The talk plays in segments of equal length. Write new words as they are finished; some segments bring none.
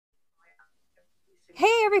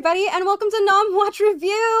Hi, everybody, and welcome to Nom Watch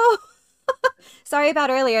Review. Sorry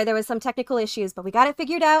about earlier. There was some technical issues, but we got it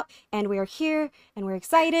figured out, and we are here, and we're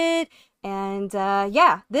excited. And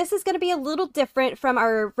yeah, this is going to be a little different from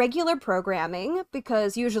our regular programming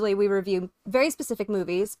because usually we review very specific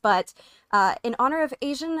movies. But in honor of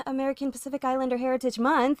Asian American Pacific Islander Heritage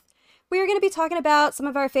Month, we are going to be talking about some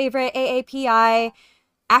of our favorite AAPI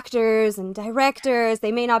actors and directors.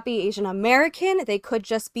 They may not be Asian American, they could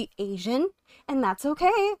just be Asian, and that's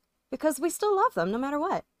okay because we still love them no matter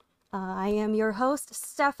what. I am your host,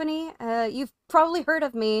 Stephanie. You've probably heard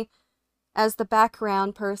of me as the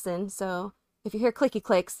background person, so if you hear clicky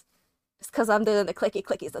clicks, it's because I'm doing the clicky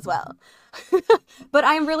clickies as well. But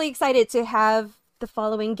I'm really excited to have the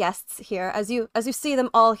following guests here. As you see them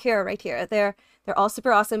all here, right here. They're all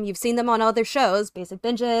super awesome. You've seen them on other shows, Basic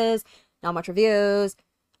Binges, Not Much Reviews,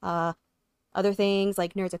 other things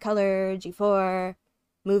like Nerds of Color, G4,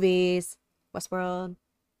 movies, Westworld.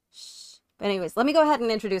 But anyways, let me go ahead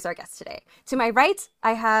and introduce our guest today. To my right,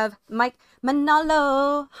 I have Mike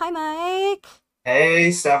Manalo. Hi, Mike.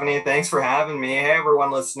 Hey, Stephanie, thanks for having me. Hey,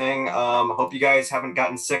 everyone listening. Hope you guys haven't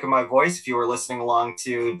gotten sick of my voice if you were listening along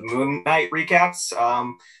to the Moon Knight recaps.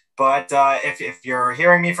 But if you're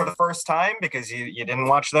hearing me for the first time because you didn't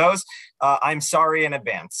watch those, I'm sorry in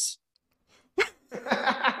advance.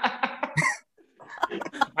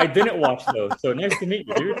 I didn't watch those, so nice to meet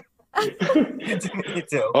you, dude. Me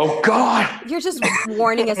too. Oh God! You're just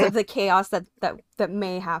warning us of the chaos that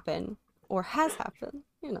may happen or has happened,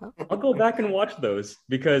 you know. I'll go back and watch those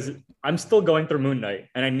because I'm still going through Moon Knight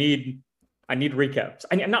and I need recaps.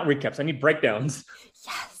 Not recaps, I need breakdowns.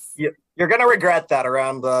 Yes. You're gonna regret that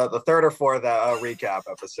around the third or fourth recap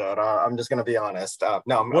episode. I'm just gonna be honest.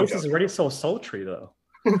 No, I'm Voice joking. is already so sultry though.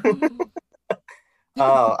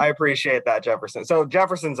 Oh, I appreciate that, Jefferson. So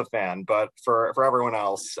Jefferson's a fan, but for everyone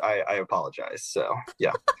else, I apologize. So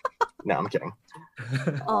yeah, no, I'm kidding.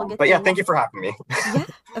 But yeah, thank you for having me. Yeah,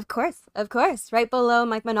 of course. Right below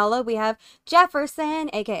Mike Manalo, we have Jefferson,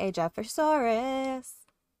 aka Jeffersaurus.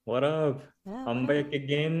 What up? Yeah, I'm what up? back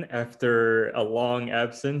again after a long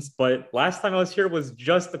absence, but last time I was here was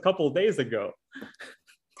just a couple of days ago.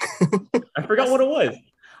 I forgot what it was.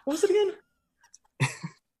 What was it again?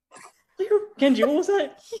 Kenji, what was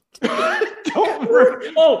that? Don't remember.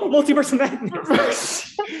 Oh, Multiverse of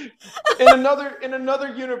Madness. In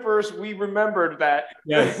another universe, we remembered that.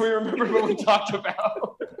 Yes. We remembered what we talked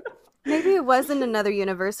about. Maybe it was in another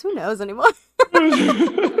universe. Who knows anymore?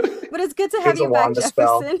 But it's good to have Here's a you back, wand to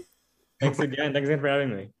spell. Jefferson. Thanks again for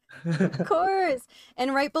having me. Of course.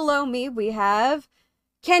 And right below me, we have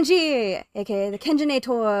Kenji, aka the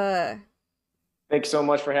Kenjinator. Thanks so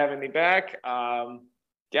much for having me back.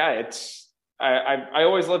 Yeah, I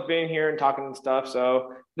always love being here and talking and stuff.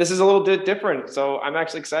 So this is a little bit different. So I'm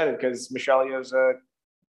actually excited because Michelle Yeoh's an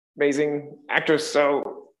amazing actress.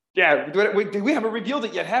 So yeah, we haven't revealed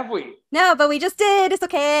it yet, have we? No, but we just did. It's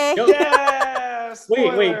okay. Yes.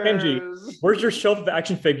 Wait, Kenji, where's your shelf of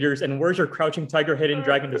action figures and where's your Crouching Tiger, Hidden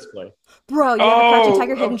Dragon display? Bro, you have a Crouching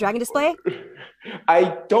Tiger, Hidden Dragon display?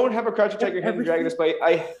 I don't have a Crouching Tiger, Hidden Dragon display.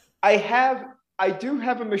 I do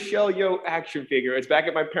have a Michelle Yeoh action figure. It's back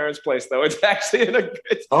at my parents' place, though. It's actually in a.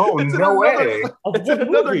 It's No way! It's in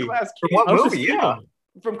another movie? class. From what movie? Yeah.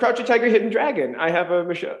 From Crouching Tiger, Hidden Dragon. I have a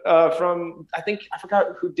Michelle from. I forgot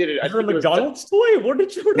who did it. I Is it a think it was- McDonald's toy? What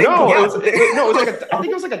did you? No, Yeah. it was like I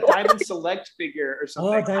think it was like a Diamond Select figure or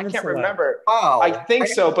something. I Diamond can't Select. remember. Wow. I think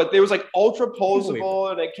so, but it was like ultra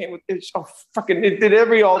posable, and it came with it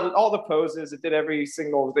did all the poses. It did every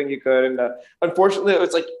single thing you could, and unfortunately, it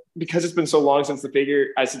was like because it's been so long since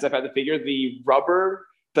since I've had the figure, the rubber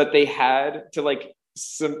that they had to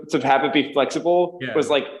to have it be flexible was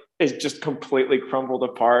like it's just completely crumbled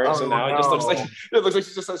apart. Oh, so now it just looks like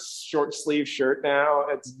it's just a short sleeve shirt now.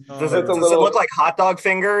 Does it look like hot dog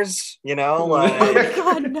fingers? You know, like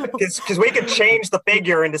God, no. because we could change the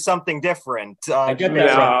figure into something different. I get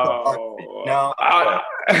that. No.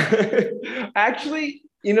 Actually,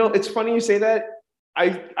 it's funny you say that.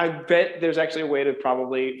 I bet there's actually a way to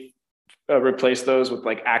probably replace those with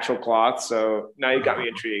like actual cloth. So now you got me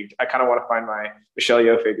intrigued. I kind of want to find my Michelle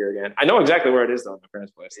Yeoh figure again. I know exactly where it is though, in my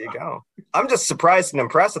parents' place. There you go. I'm just surprised and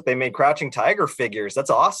impressed that they made Crouching Tiger figures. That's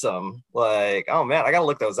awesome. Like, oh man, I gotta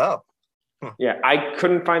look those up. Yeah, I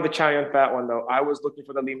couldn't find the Chow Yun Fat one though. I was looking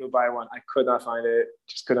for the Limu Bai one. I could not find it.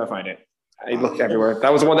 Just could not find it. I looked everywhere.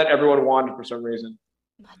 That was the one that everyone wanted for some reason.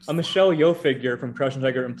 A Michelle Yeoh figure from Crouching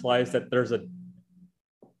Tiger implies that there's a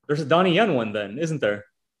Donnie Yen one then, isn't there?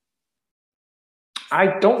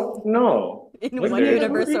 I don't know. In Was one there a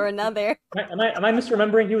universe movie? or another. Am I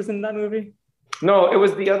misremembering he was in that movie? No, it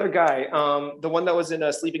was the other guy. The one that was in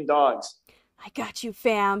Sleeping Dogs. I got you,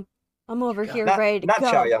 fam. I'm over here Not ready to not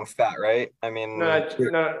go. Chow Yun Fat, right? I mean, No,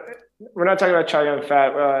 no, we're not talking about Chow Yun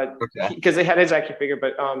Fat okay. because they had his action figure,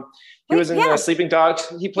 but he Wait, was in yeah. Sleeping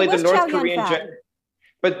Dogs. He played the was North Chow Yun Korean. Fat.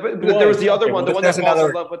 But there was the other one, the one that There's falls in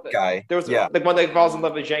another love with guy. There was the one that falls in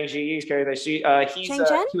love with Zhang Ziyi's character. He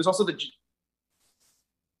was also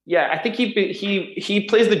I think he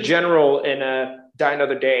plays the general in Die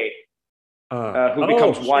Another Day, who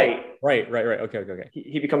becomes white. Right. Okay.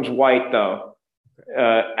 He becomes white though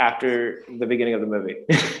after the beginning of the movie.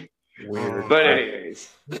 Weird. But anyways,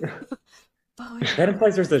 that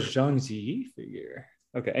implies there's a Zhang Ziyi figure.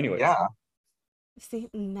 Okay. Anyways. Yeah. See,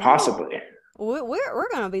 now possibly. we're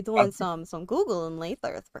gonna be doing some Googling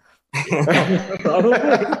later.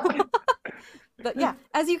 But yeah,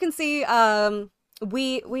 as you can see,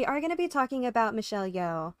 we are gonna be talking about Michelle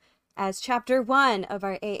Yeoh as Chapter 1 of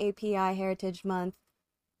our AAPI Heritage Month.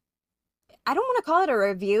 I don't want to call it a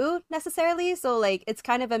review necessarily, so like it's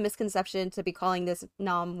kind of a misconception to be calling this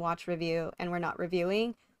Nom Watch Review, and we're not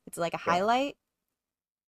reviewing. It's like a highlight,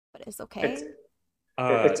 but it's okay.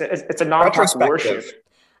 It's a non-talk worship.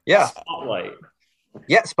 Yeah. Spotlight.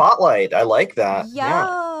 Yeah, Spotlight. I like that. Yo.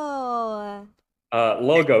 Yeah.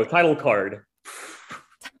 Logo, title card.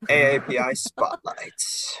 AAPI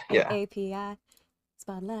Spotlight. Yeah. AAPI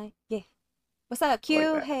Spotlight. Yeah. What's up,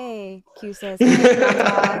 Q? Like Hey, Q says. Hey,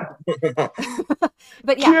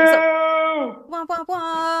 but yeah. So, wah, wah,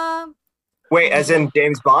 wah. Wait, as in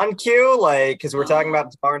James Bond Q? Like, because we're talking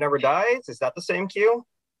about Tomorrow Never Dies? Is that the same Q?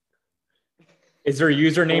 Is their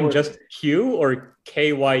username just Q or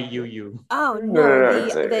KYUU? Oh no,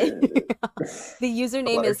 the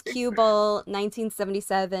username is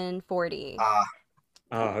QBall197740.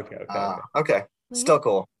 Okay. Okay. Still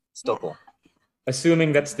cool. Still cool.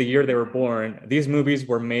 Assuming that's the year they were born, these movies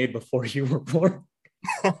were made before you were born.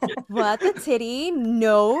 What the titty?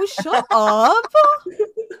 No, shut up.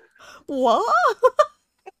 What?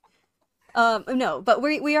 No, but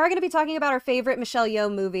we are going to be talking about our favorite Michelle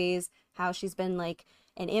Yeoh movies, how she's been like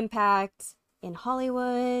an impact in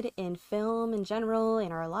Hollywood, in film in general,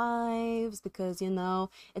 in our lives, because, you know,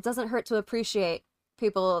 it doesn't hurt to appreciate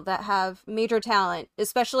people that have major talent,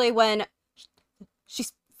 especially when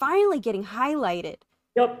she's finally getting highlighted.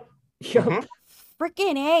 Yep.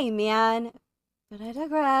 Freaking A, man. But I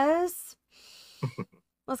digress.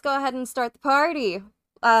 Let's go ahead and start the party.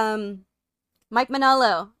 Mike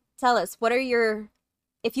Manalo, tell us, what are your,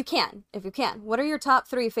 if you can, what are your top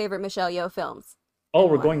 3 favorite Michelle Yeoh films? Oh,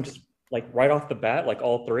 we're going just like right off the bat, like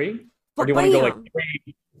all 3? Or do you want to go like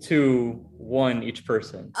 3, 2, 1 each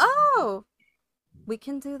person? Oh, we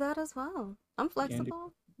can do that as well. I'm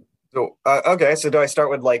flexible. So, okay, so do I start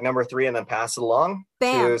with like number 3 and then pass it along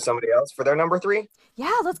to somebody else for their number 3?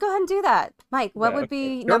 Yeah, let's go ahead and do that. Mike, what would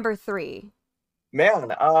be number 3?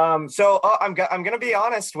 Man, so I'm gonna be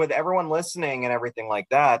honest with everyone listening and everything like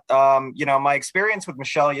that. You know, my experience with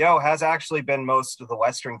Michelle Yeoh has actually been most of the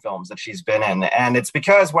Western films that she's been in, and it's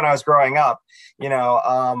because when I was growing up, you know,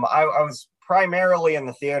 I was primarily in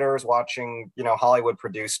the theaters watching, you know, Hollywood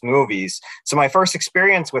produced movies. So my first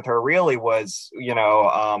experience with her really was, you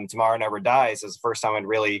know, Tomorrow Never Dies is the first time I'd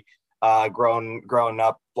really grown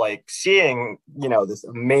up like seeing, you know, this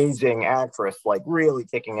amazing actress like really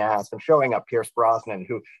kicking ass and showing up Pierce Brosnan,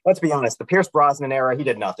 who, let's be honest, the Pierce Brosnan era, he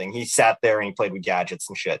did nothing. He sat there and he played with gadgets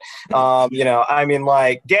and shit. You know, I mean,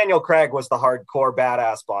 like Daniel Craig was the hardcore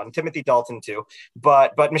badass Bond, Timothy Dalton too,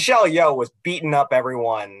 but Michelle Yeoh was beating up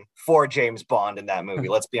everyone for James Bond in that movie.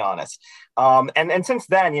 Let's be honest. And since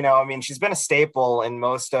then, you know, I mean, she's been a staple in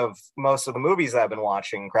most of the movies that I've been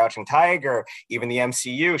watching. Crouching Tiger, even the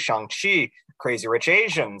MCU, Shang-Chi, Crazy Rich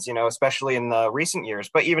Asians, you know, especially in the recent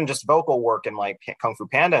years, but even just vocal work in like Kung Fu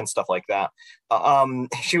Panda and stuff like that.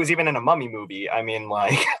 She was even in a mummy movie. I mean,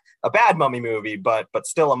 like a bad mummy movie, but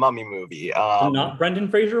still a mummy movie. Not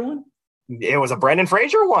Brendan Fraser one? It was a Brendan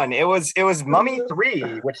Fraser one. It was Mummy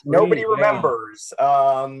 3, which nobody remembers.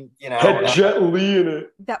 You know, had Jet Li in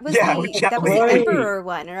it. That was the Emperor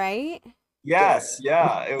one, right? Yes,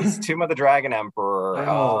 yeah. It was Tomb of the Dragon Emperor.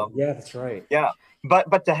 Oh, yeah, that's right. Yeah.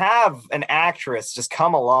 But to have an actress just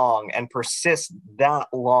come along and persist that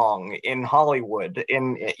long in Hollywood,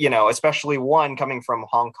 in, you know, especially one coming from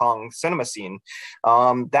Hong Kong cinema scene,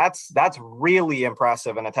 that's really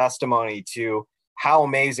impressive and a testimony to how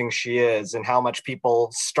amazing she is and how much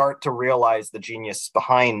people start to realize the genius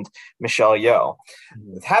behind Michelle Yeoh.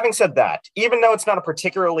 Mm-hmm. Having said that, even though it's not a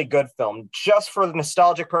particularly good film, just for the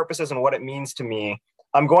nostalgic purposes and what it means to me,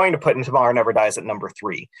 I'm going to put Tomorrow Never Dies at number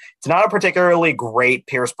 3. It's not a particularly great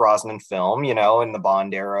Pierce Brosnan film, in the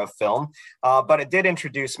Bond era of film, but it did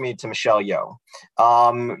introduce me to Michelle Yeoh.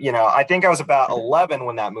 I think I was about 11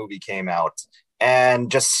 when that movie came out. And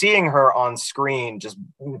just seeing her on screen, just,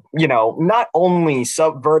 not only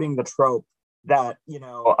subverting the trope that,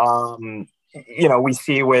 we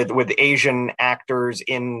see with Asian actors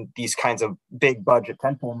in these kinds of big budget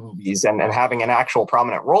tentpole movies and having an actual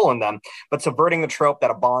prominent role in them, but subverting the trope that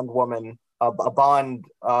a Bond woman, a Bond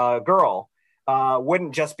girl,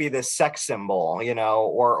 wouldn't just be this sex symbol,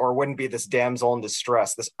 or wouldn't be this damsel in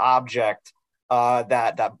distress, this object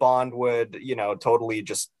that Bond would, totally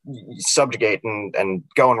just subjugate and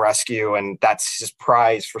go and rescue, and that's his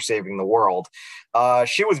prize for saving the world.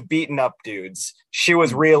 She was beating up dudes. She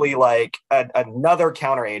was really like another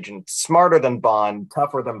counter agent, smarter than Bond,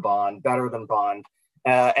 tougher than Bond, better than Bond,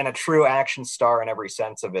 and a true action star in every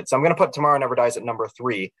sense of it. So I'm going to put Tomorrow Never Dies at number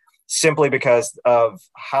 3, simply because of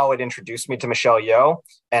how it introduced me to Michelle Yeoh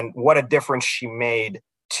and what a difference she made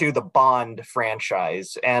to the Bond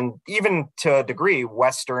franchise, and even to a degree,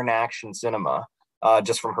 Western action cinema,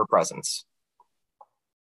 just from her presence.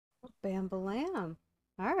 Bam balam.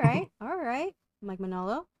 All right. Mike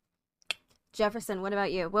Manalo. Jefferson, what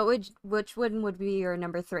about you? Which one would be your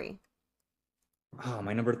number 3? Oh,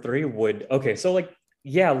 my number 3 would, okay, so like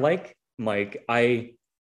Mike,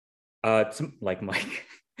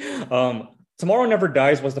 Tomorrow Never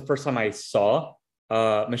Dies was the first time I saw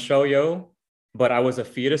Michelle Yeoh, but I was a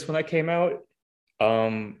fetus when that came out.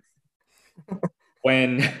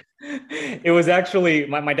 When it was actually,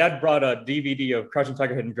 my dad brought a DVD of Crouching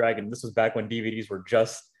Tiger, Hidden Dragon. This was back when DVDs were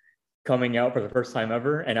just coming out for the first time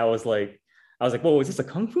ever. And I was like, whoa, is this a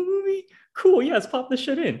Kung Fu movie? Cool, yeah, let's pop this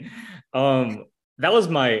shit in. That was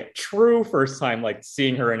my true first time, like,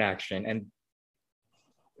 seeing her in action. And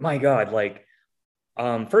my God, like,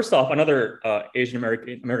 first off, another Asian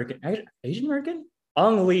American?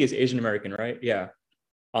 Ang Lee is Asian American, right? Yeah.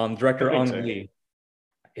 Director Ang Lee.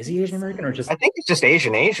 Is he Asian American or just? I think he's just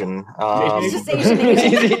Asian. He's just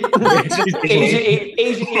Asian.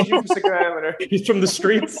 Asian for diameter. He's from the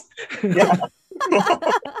streets. Yeah.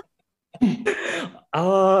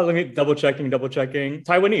 Let me double checking.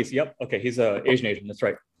 Taiwanese. Yep. Okay, he's Asian. That's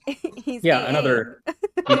right. He's another.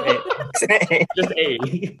 Just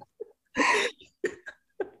A.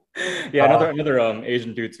 Yeah, another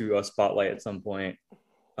Asian dude to spotlight at some point.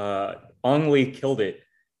 Ang Lee killed it,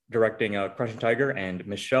 directing Crouching Tiger, and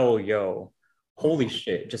Michelle Yeoh. Holy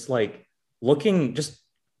shit! Just like looking, just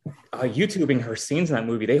YouTubing her scenes in that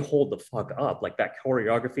movie, they hold the fuck up. Like that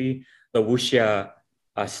choreography, the wuxia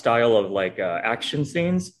style of like action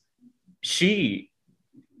scenes. She,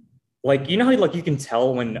 like, how like you can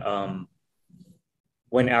tell when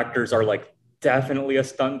actors are like definitely a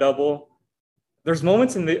stunt double. There's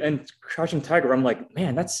moments in Crouching Tiger, I'm like,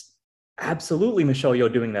 man, that's absolutely Michelle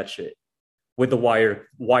Yeoh doing that shit with the wire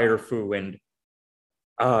fu and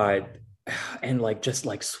like just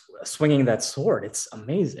like swinging that sword. It's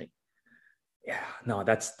amazing. Yeah, no,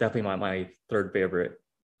 that's definitely my third favorite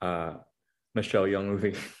Michelle Yeoh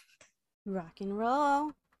movie. Rock and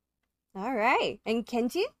roll. All right, and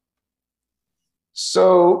Kenji?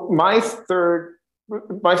 So my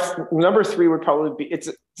number 3 would probably be,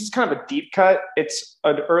 this is kind of a deep cut. It's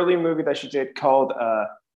an early movie that she did called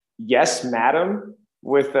Yes, Madam,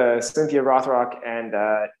 with Cynthia Rothrock, and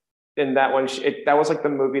in that one, that was like the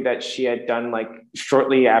movie that she had done like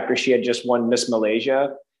shortly after she had just won Miss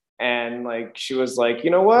Malaysia, and like she was like,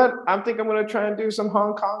 you know what, I'm gonna try and do some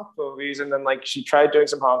Hong Kong movies, and then like she tried doing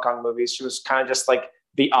some Hong Kong movies. She was kind of just like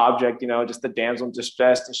the object, just the damsel in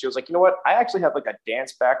distress. And she was like, you know what? I actually have like a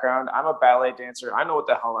dance background. I'm a ballet dancer. I know what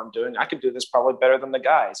the hell I'm doing. I could do this probably better than the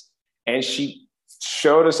guys. And she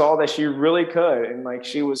showed us all that she really could. And like,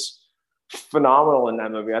 she was phenomenal in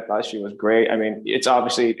that movie. I thought she was great. I mean, it's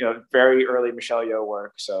obviously very early Michelle Yeoh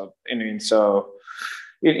work. So, I mean,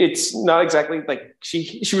 it's not exactly like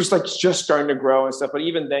she was like just starting to grow and stuff, but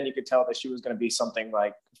even then you could tell that she was going to be something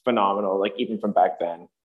like phenomenal, like even from back then.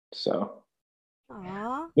 So.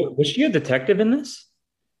 Aww. Was she a detective in this?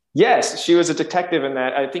 Yes, she was a detective in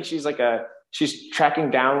that. I think she's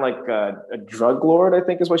tracking down like a drug lord, I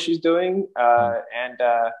think is what she's doing.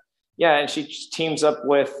 And she teams up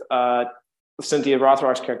with Cynthia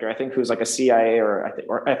Rothrock's character, I think, who's like a CIA or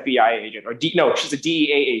FBI agent she's a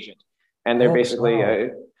DEA agent. And they're basically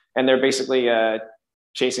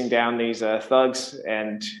chasing down these thugs,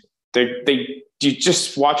 and they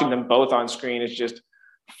just watching them both on screen is just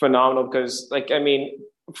phenomenal, because like, I mean,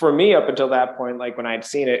 for me up until that point, like when I'd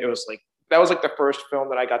seen it, it was like that was like the first film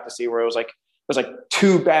that I got to see where it was like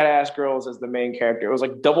two badass girls as the main character. It was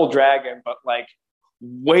like Double Dragon, but like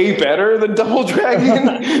way better than Double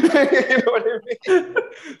Dragon. You know what I mean?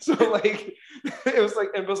 So like it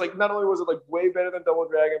was like not only was it like way better than Double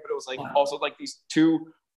Dragon, but it was like also like these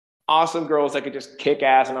two awesome girls that could just kick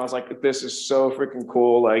ass, and I was like, this is so freaking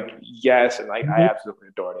cool. Like, yes, and like I absolutely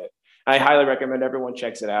adored it. I highly recommend everyone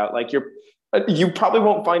checks it out. Like you probably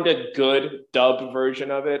won't find a good dubbed version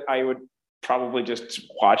of it. I would probably just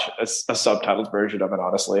watch a subtitled version of it,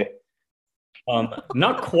 honestly.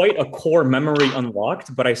 Not quite a core memory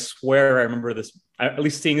unlocked, but I swear I remember this, at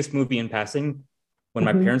least seeing this movie in passing when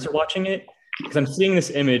my parents are watching it, because I'm seeing this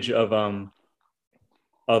image of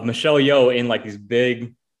Michelle Yeoh in like these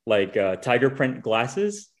big like tiger print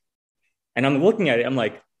glasses, and I'm looking at it, I'm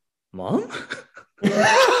like, Mom?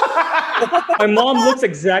 My mom looks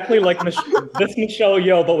exactly like this Michelle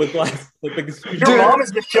Yeoh, but with glasses. Your mom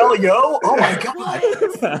is Michelle Yeoh? Oh my god!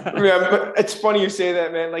 Yeah, it's funny you say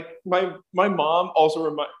that, man. Like my mom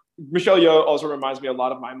also Michelle Yeoh also reminds me a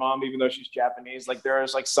lot of my mom, even though she's Japanese. Like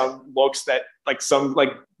there's like some looks that like some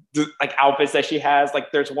like outfits that she has.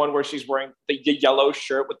 Like there's one where she's wearing the yellow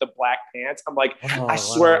shirt with the black pants. I'm like, I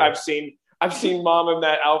swear I've seen mom in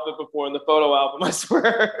that outfit before in the photo album. I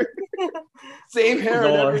swear. Same hair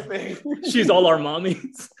and everything. She's all our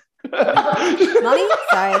mommies. Mommy?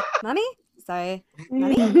 Sorry. Mommy? Sorry.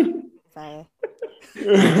 Mommy? Sorry.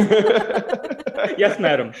 Yes,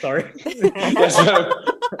 madam. Sorry. Yes, madam.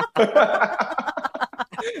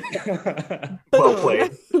 Well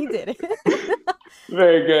played. You did it.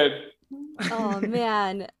 Very good. Oh,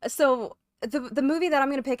 man. So the movie that I'm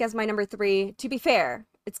going to pick as my number 3, to be fair,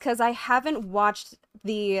 it's because I haven't watched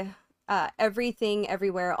the Everything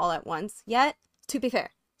Everywhere All at Once yet, to be fair.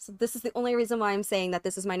 So this is the only reason why I'm saying that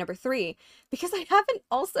this is my number 3, because I haven't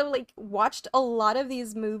also like watched a lot of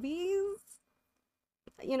these movies.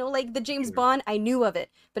 You know, like the James Bond, I knew of it,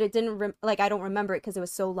 but it didn't I don't remember it because it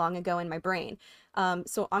was so long ago in my brain.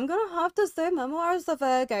 So I'm gonna have to say Memoirs of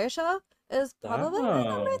a Geisha is probably my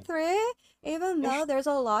number 3, even though there's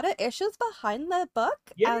a lot of issues behind the book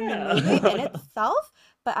and the movie in itself.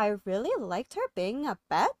 But I really liked her being a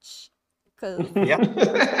bitch. Cause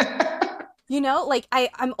you know, like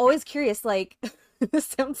I'm always curious, like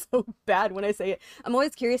this sounds so bad when I say it. I'm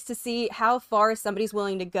always curious to see how far somebody's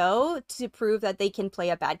willing to go to prove that they can play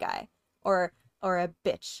a bad guy or a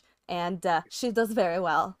bitch. And she does very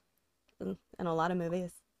well in a lot of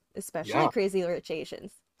movies, especially Crazy Rich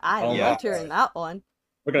Asians. I loved her in that one.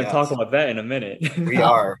 We're gonna talk about that in a minute. We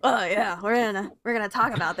are. Oh yeah, we're gonna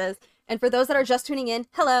talk about this. And for those that are just tuning in,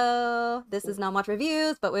 hello! This is Non-Watch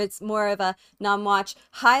Reviews, but it's more of a non-watch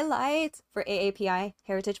highlight for AAPI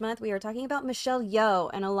Heritage Month. We are talking about Michelle Yeoh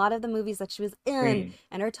and a lot of the movies that she was in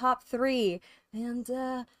and her top 3. And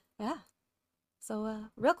yeah. So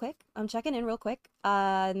real quick, I'm checking in real quick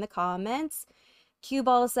in the comments. Cue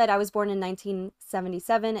Ball said, I was born in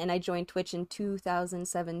 1977 and I joined Twitch in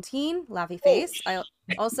 2017. Laughy face. I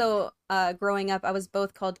also, growing up, I was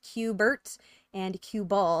both called Q-Bert and Cue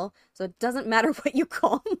Ball, so it doesn't matter what you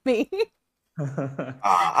call me.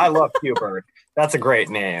 I love Q-Bert. That's a great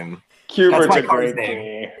name. Q-Bert's a great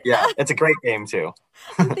name. Yeah, it's a great game too.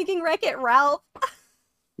 I'm thinking Wreck-It Ralph.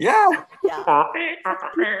 Yeah.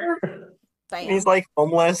 He's like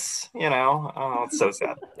homeless, you know. Oh, it's so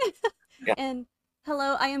sad. Yeah. And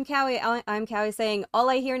hello, I am Cowie. I'm Cowie saying, all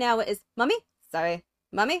I hear now is, Mummy? Sorry.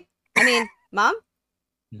 Mummy? I mean, Mom?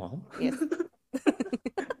 Mom? Yes.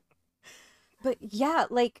 But yeah,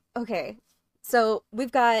 like, okay. So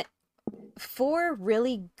we've got 4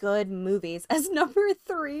 really good movies as number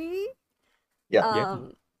 3. Yeah.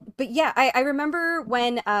 But yeah, I remember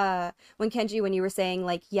when Kenji, when you were saying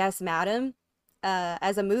like, yes, madam,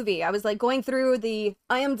 as a movie, I was like going through the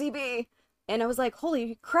IMDb and I was like,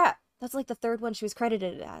 holy crap, that's like the 3rd one she was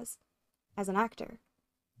credited as an actor.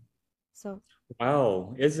 So.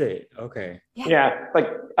 Wow, is it? Okay. Yeah, like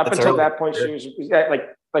up That's until early. that point, she was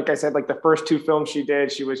like I said, like the first 2 films she did,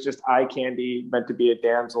 she was just eye candy, meant to be a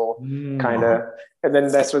damsel, kind of. And then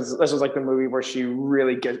this was like the movie where she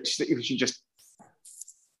really she just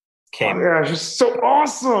Came. Oh, yeah, she's so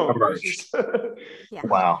awesome. Yeah.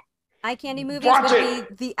 Wow. Eye candy movies would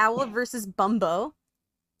be The Owl versus Bumbo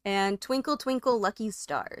and Twinkle Twinkle Lucky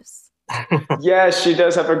Stars. Yes, she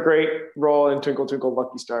does have a great role in Twinkle Twinkle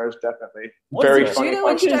Lucky Stars, definitely. Very funny. Judo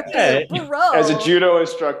instructor, bro. As a judo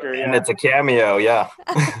instructor, yeah. And it's a cameo, yeah.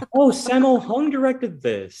 Oh, Sammo Hung directed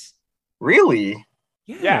this. Really?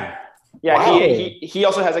 Yeah. Wow. He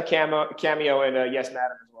also has a cameo in Yes,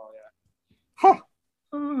 Madam as well, yeah. Huh.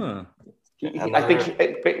 I think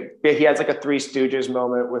he has like a Three Stooges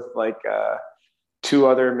moment with like 2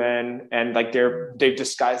 other men, and like they've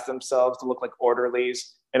disguised themselves to look like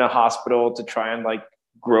orderlies in a hospital to try and like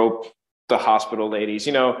grope the hospital ladies.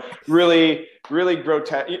 You know, really, really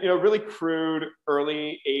grotesque. You know, really crude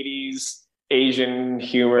early '80s Asian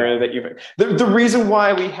humor that you've. The reason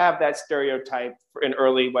why we have that stereotype in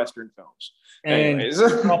early Western films. And Anyways.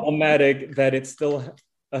 problematic that it's still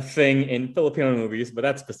a thing in Filipino movies, but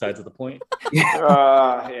that's besides the point.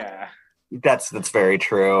 Yeah. That's very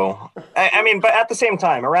true. I mean, but at the same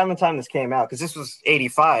time, around the time this came out, because this was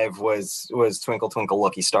 '85, was Twinkle Twinkle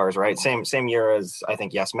Lucky Stars, right? Same year as I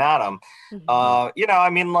think Yes Madam. You know, I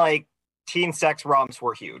mean, like teen sex romps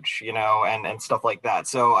were huge, you know, and stuff like that.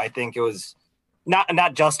 So I think it was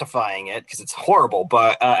not justifying it because it's horrible,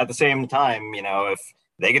 but at the same time, you know, if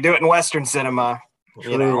they could do it in Western cinema,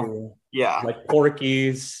 you know, yeah, like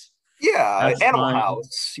Porky's, Animal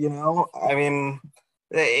House, you know, I mean.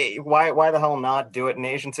 Why the hell not do it in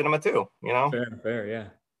Asian cinema too? You know, fair, yeah.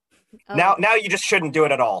 Now you just shouldn't do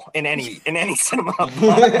it at all in any cinema.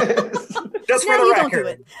 Just for the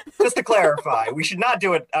record, just to clarify, we should not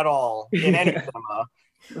do it at all in any cinema.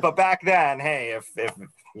 But back then, hey, if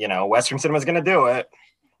you know Western cinema is going to do it,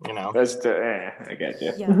 you know, I get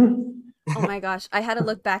you. Yeah. Oh my gosh, I had to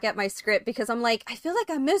look back at my script because I'm like, I feel like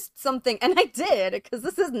I missed something, and I did because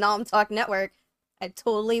this is Nom Talk Network. I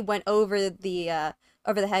totally went over the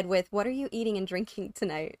head with, what are you eating and drinking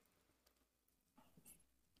tonight?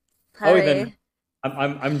 Harry. Oh, then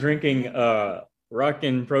I'm drinking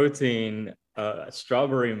Rockin' Protein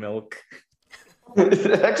strawberry milk.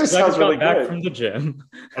 It actually sounds really back good. From the gym.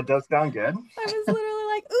 It does sound good. I was literally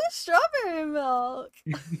like, ooh, strawberry milk.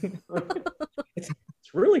 It's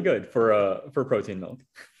really good for protein milk.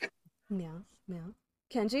 Yeah.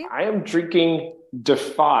 Kenji? I am drinking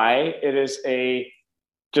Defy. It is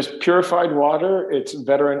just purified water. It's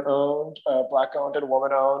veteran owned, black owned, and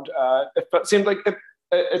woman owned. It seemed like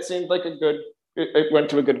a good. It went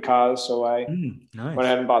to a good cause, so I went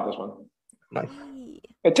ahead and bought this one. Nice.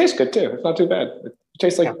 It tastes good too. It's not too bad. It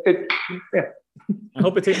tastes like it. Yeah. I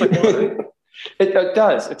hope it tastes like water. It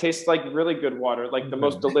does. It tastes like really good water, like the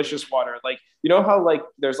most delicious water. Like, you know how like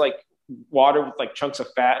there's like water with like chunks of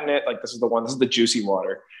fat in it. Like this is the one. This is the juicy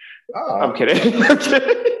water. Oh. I'm kidding.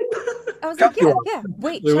 I was like, yeah.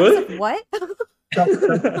 Wait, chunks of what?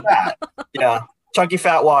 Fat. Yeah, chunky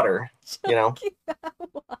fat water. You know,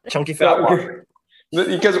 chunky fat water.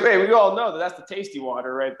 Because hey, we all know that's the tasty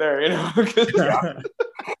water right there. You know. Yeah.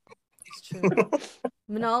 It's true.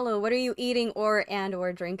 Manalo, what are you eating or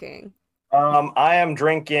drinking? I am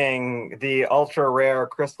drinking the ultra rare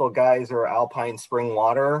Crystal Geyser Alpine Spring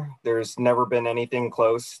Water. There's never been anything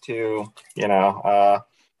close to, you know,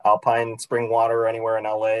 Alpine Spring Water anywhere in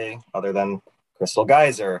LA other than Crystal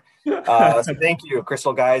Geyser. So thank you,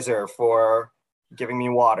 Crystal Geyser, for giving me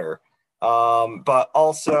water. But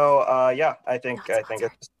also, I think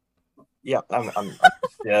it's, I'm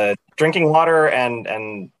drinking water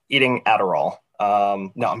and eating Adderall.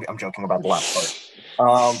 No, I'm joking about the last part.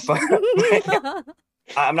 But yeah,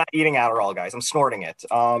 I'm not eating Adderall, guys. I'm snorting it.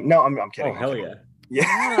 No, I'm kidding. Oh, hell yeah. Yeah.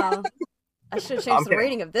 Wow. I should have changed the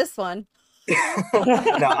rating of this one.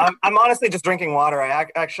 No, I'm honestly just drinking water. I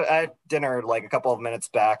had dinner like a couple of minutes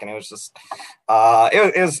back, and it was just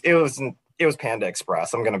it was Panda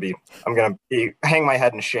Express. I'm gonna be hang my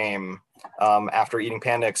head in shame after eating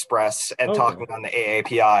Panda Express and talking on the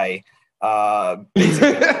AAPI.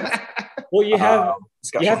 Well, you have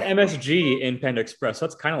MSG in Panda Express. So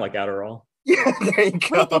that's kind of like Adderall. Yeah, there you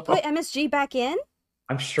go. Wait, they put MSG back in?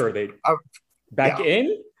 I'm sure they in.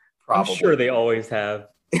 Probably. I'm sure they always have.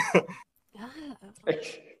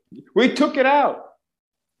 We took it out.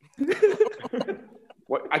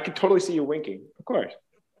 What? I could totally see you winking. Of course.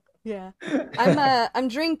 Yeah. I'm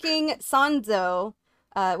drinking Sanzo,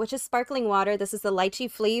 which is sparkling water. This is the lychee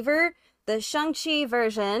flavor, the Shang-Chi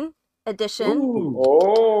version edition. Ooh.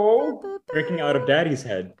 Oh. Drinking out of Daddy's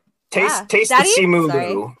head. Taste the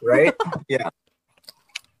Simu, right? Yeah.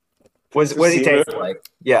 What does he taste like?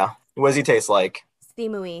 Yeah. What does he taste like?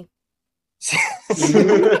 Simui.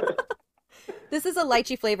 This is a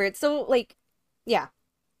lychee flavor. It's so like, yeah,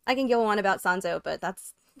 I can go on about Sanzo, but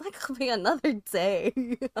that's likely another day.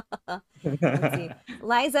 Let's see.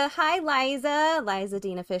 Liza, hi Liza. Liza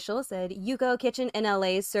Dean Official said, Yugo Kitchen in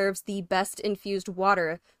LA serves the best infused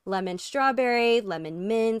water. Lemon strawberry, lemon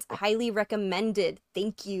mint, highly recommended.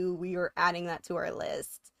 Thank you. We are adding that to our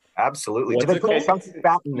list. Absolutely. What's Did they it put called? something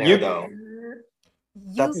fat in there though?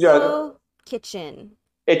 Yugo Kitchen.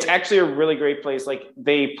 It's actually a really great place. Like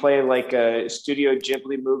they play like Studio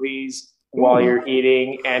Ghibli movies while you're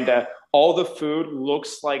eating, and all the food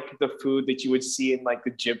looks like the food that you would see in like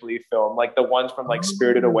the Ghibli film, like the ones from like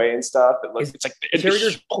Spirited Away and stuff. It's like the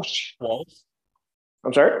interiors walls.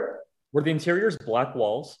 I'm sorry. Were the interiors black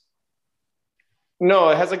walls? No,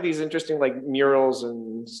 it has like these interesting like murals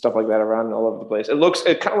and stuff like that around all over the place.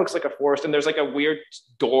 It kind of looks like a forest, and there's like a weird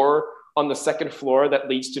door on the second floor that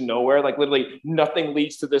leads to nowhere. Like literally nothing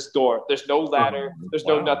leads to this door. There's no ladder. There's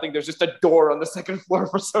no nothing. There's just a door on the second floor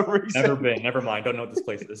for some reason. Never been. Never mind. Don't know what this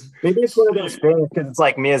place is. Maybe it's one of those things because it's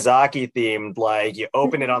like Miyazaki themed. Like you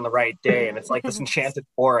open it on the right day, and it's like this enchanted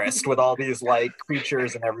forest with all these like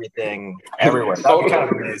creatures and everything everywhere. That would be kind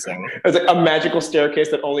of amazing. It's like a magical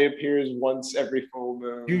staircase that only appears once every full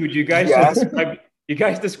moon. Dude, you guys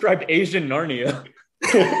described Asian Narnia.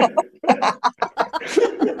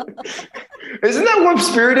 Isn't that what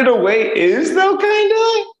Spirited Away is, though? Kind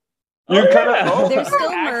of. There's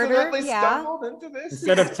still murder. Yeah. Stumbled into this.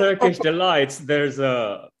 Instead of Turkish delights, there's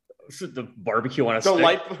the barbecue on a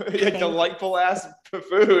stick. Delightful ass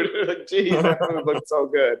food. Like, geez, that food looks so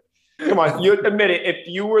good. Come on, you admit it. If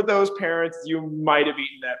you were those parents, you might have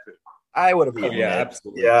eaten that food. I would have eaten it.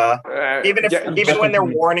 Absolutely. Yeah. Even when they're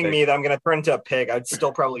warning me that I'm going to turn into a pig, I'd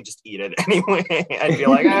still probably just eat it anyway. I'd be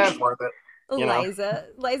like, it's worth it.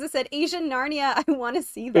 Liza said, Asian Narnia, I want to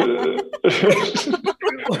see that.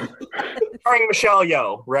 Starring Michelle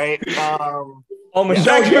Yeoh, right?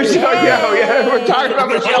 Michelle Yeoh. Yeah, we're talking about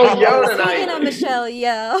Michelle Yeoh tonight. Speaking of Michelle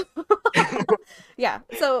Yeoh.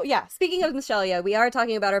 Speaking of Michelle Yeoh, we are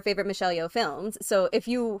talking about our favorite Michelle Yeoh films. So if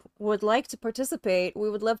you would like to participate, we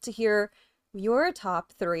would love to hear your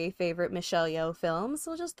top 3 favorite Michelle Yeoh films.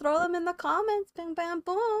 So just throw them in the comments. Bam, bam,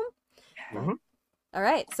 boom. Mm-hmm. All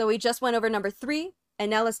right, so we just went over number 3, and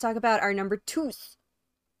now let's talk about our number 2s.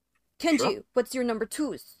 Kenji, what's your number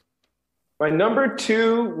 2s? My number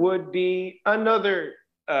 2 would be another,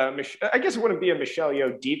 I guess it wouldn't be a Michelle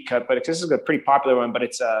Yeoh deep cut, but this is a pretty popular one, but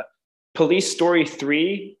it's Police Story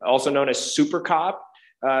 3, also known as Super Cop.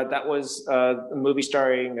 That was a movie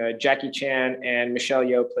starring Jackie Chan, and Michelle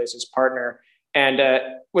Yeoh plays his partner. And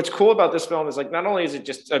what's cool about this film is like, not only is it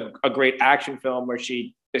just a great action film where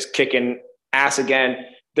she is kicking ass again,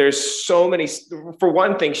 there's so many. For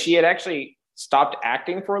one thing, she had actually stopped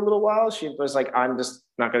acting for a little while. She was like, I'm just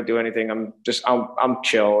not going to do anything. I'm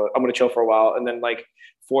chill. I'm going to chill for a while. And then like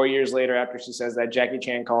 4 years later, after she says that, Jackie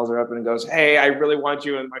Chan calls her up and goes, hey, I really want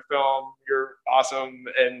you in my film. You're awesome.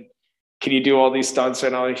 And can you do all these stunts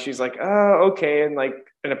and all? She's like, oh, okay. And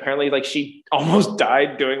apparently like she almost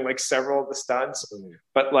died doing like several of the stunts,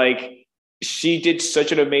 but like she did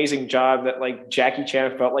such an amazing job that like Jackie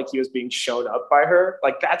Chan felt like he was being shown up by her.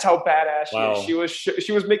 Like that's how badass she is.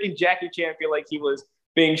 She was making Jackie Chan feel like he was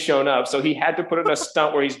being shown up. So he had to put in a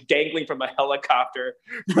stunt where he's dangling from a helicopter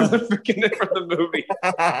from the movie.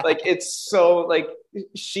 Like it's so like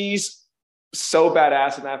she's so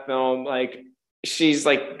badass in that film. Like she's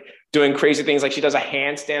like doing crazy things. Like she does a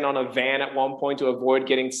handstand on a van at one point to avoid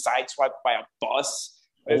getting sideswiped by a bus.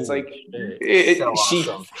 It's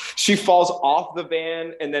she falls off the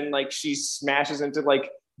van and then like she smashes into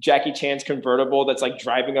like Jackie Chan's convertible that's like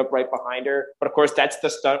driving up right behind her. But of course, that's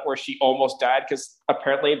the stunt where she almost died because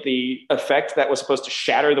apparently the effect that was supposed to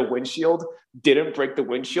shatter the windshield didn't break the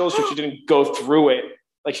windshield, so she didn't go through it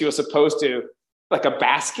like she was supposed to, like a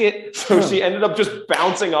basket. So she ended up just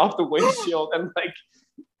bouncing off the windshield and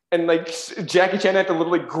Jackie Chan had to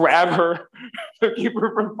literally grab her to keep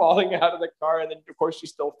her from falling out of the car. And then of course she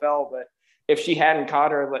still fell. But if he hadn't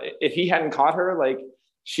caught her, like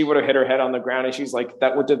she would have hit her head on the ground. And she's like,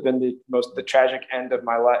 that would have been the tragic end of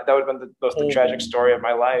my life. That would have been the tragic story of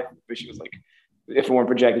my life. But she was like, if it weren't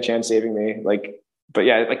for Jackie Chan saving me,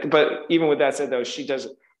 but even with that said though, she does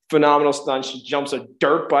phenomenal stunts. She jumps a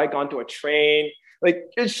dirt bike onto a train. Like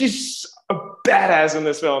she's a badass in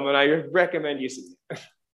this film. And I recommend you see it.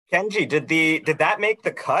 Kenji, did that make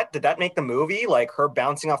the cut? Did that make the movie? Like her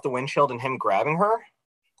bouncing off the windshield and him grabbing her?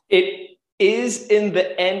 It is in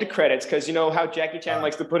the end credits because you know how Jackie Chan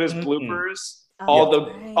likes to put his bloopers, all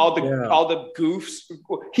the goofs.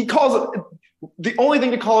 He calls it, the only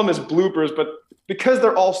thing to call them is bloopers, but because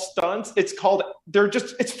they're all stunts, it's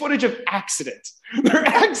footage of accidents. They're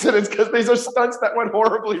accidents because these are stunts that went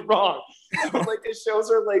horribly wrong. So, like it shows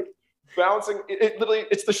her like bouncing.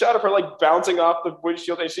 It's the shot of her like bouncing off the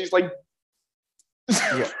windshield, and she's like,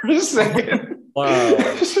 for a second. Wow,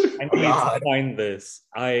 I need to find this.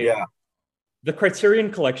 The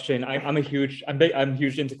Criterion Collection. I'm huge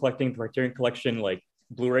into collecting the Criterion Collection like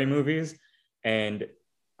Blu-ray movies, and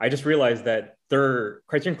I just realized that their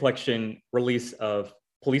Criterion Collection release of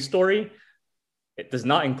Police Story, it does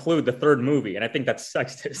not include the third movie, and I think that's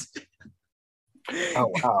sexist.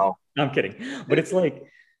 Oh wow! No, I'm kidding, but it's like.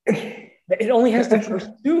 It only has the first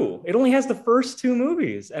two. It only has the first two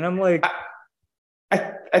movies, and I'm like,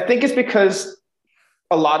 I think it's because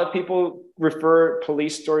a lot of people refer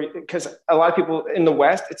Police Story because a lot of people in the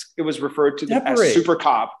West, it was referred to as Super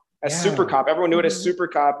Cop, Super Cop. Everyone knew it as Super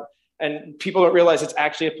Cop, and people don't realize it's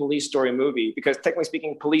actually a Police Story movie because technically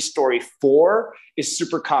speaking, Police Story 4 is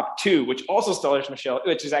Super Cop 2, which also stars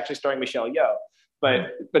which is actually starring Michelle Yeoh.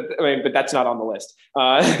 But that's not on the list.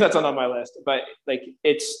 That's not on my list. But like,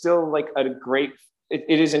 it's still like a great.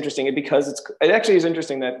 It is interesting because it actually is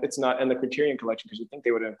interesting that it's not in the Criterion Collection because you think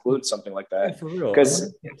they would include something like that. Yeah, for real.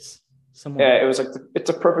 Because it was like it's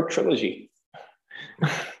a perfect trilogy.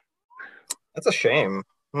 That's a shame.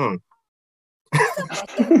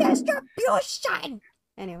 Distribution.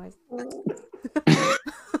 Anyways,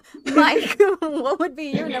 Mike, what would be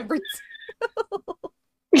your number 2?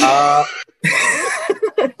 Sorry,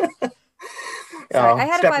 I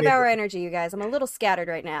had a 5-hour energy, you guys. I'm a little scattered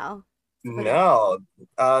right now. No,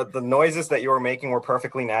 the noises that you were making were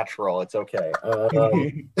perfectly natural. It's okay.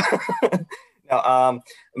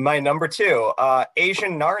 My number 2,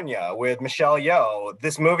 Asian Narnia with Michelle Yeoh.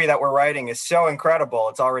 This movie that we're writing is so incredible.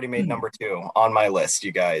 It's already made number 2 on my list,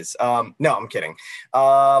 you guys. No, I'm kidding.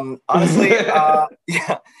 Honestly, yeah.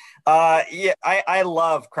 I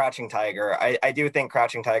love Crouching Tiger. I do think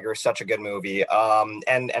Crouching Tiger is such a good movie.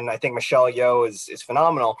 And I think Michelle Yeoh is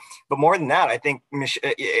phenomenal. But more than that, I think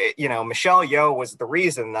Michelle Yeoh was the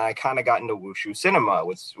reason that I kind of got into wushu cinema.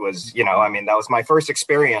 That was my first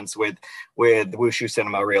experience with wushu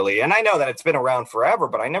cinema, really. And I know that it's been around forever,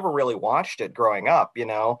 but I never really watched it growing up,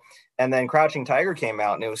 And then Crouching Tiger came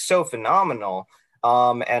out, and it was so phenomenal.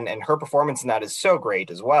 And her performance in that is so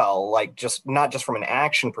great as well, like not just from an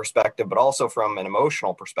action perspective, but also from an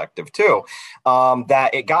emotional perspective too,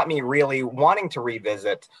 that it got me really wanting to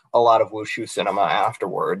revisit a lot of wushu cinema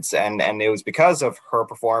afterwards. And it was because of her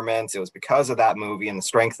performance. It was because of that movie and the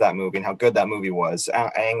strength of that movie and how good that movie was,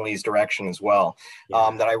 Ang Lee's direction as well,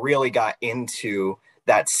 that I really got into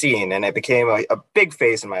that scene, and it became a big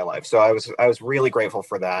phase in my life. So I was really grateful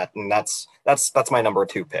for that, and that's my number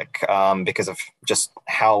 2 pick, because of just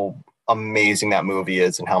how amazing that movie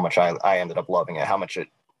is and how much I ended up loving it, how much it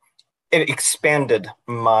expanded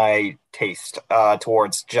my taste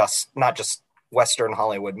towards not just Western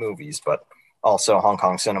Hollywood movies, but also Hong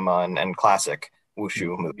Kong cinema and classic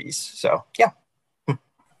wushu movies. So yeah,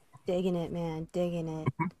 digging it, man, digging it.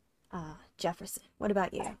 Jefferson, what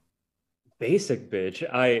about you? Basic bitch.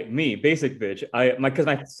 Because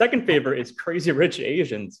my second favorite is Crazy Rich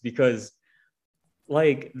Asians, because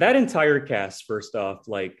like that entire cast, first off,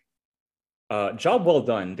 like job well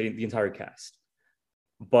done, the entire cast.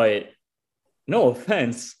 But no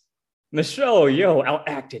offense, Michelle Yeoh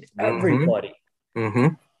outacted everybody.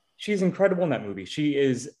 She's incredible in that movie. She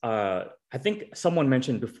is I think someone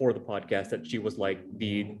mentioned before the podcast that she was like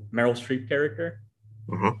the Meryl Streep character.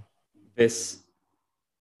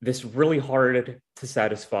 This really hard to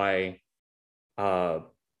satisfy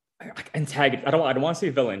antagonist. I don't want to say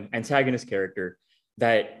villain, antagonist character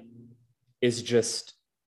that is just,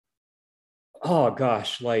 oh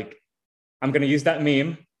gosh, like I'm gonna use that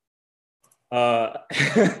meme.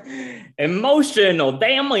 Emotional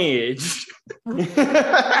damage.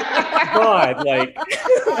 God, like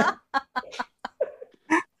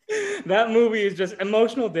that movie is just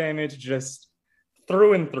emotional damage, just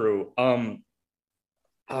through and through.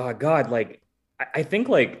 God, like I think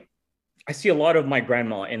like I see a lot of my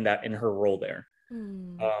grandma in her role there.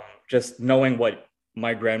 Just knowing what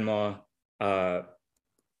my grandma, how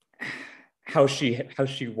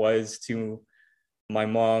she was to my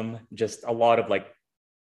mom, just a lot of like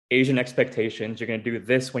Asian expectations. You're gonna do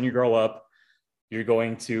this when you grow up. You're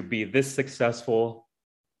going to be this successful.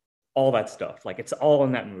 All that stuff, like it's all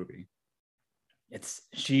in that movie.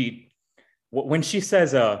 When she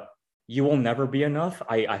says you will never be enough,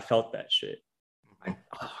 I felt that shit.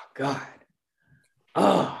 Oh God.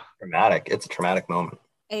 Oh, dramatic. It's a traumatic moment.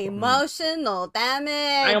 Emotional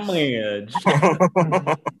damage.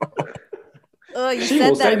 Oh, you she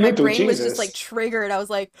said that and my brain Jesus. was just like triggered. I was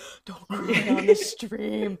like, don't cry on the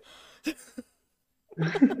stream.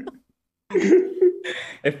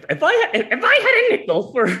 If I had a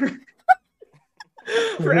nickel for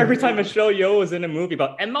every time Michelle Yeoh was in a movie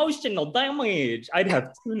about emotional damage, I'd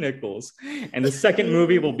have 2 nickels. And the second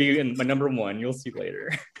movie will be in my number 1. You'll see later.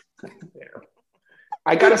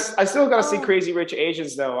 I still gotta see Crazy Rich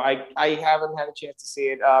Asians though. I haven't had a chance to see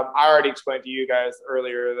it. I already explained to you guys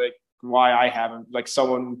earlier like why I haven't. Like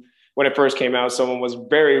someone, when it first came out, someone was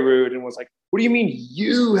very rude and was like, "What do you mean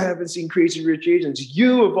you haven't seen Crazy Rich Asians?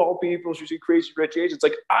 You of all people should see Crazy Rich Asians."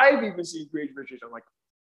 Like I've even seen Crazy Rich Asians. I'm like,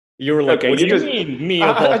 you were like, okay, "What do you mean me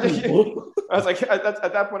of all people?" I was like, at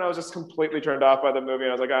that point, I was just completely turned off by the movie.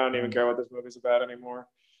 And I was like, I don't even care what this movie's about anymore.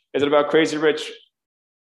 Is it about Crazy Rich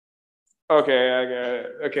Okay, I get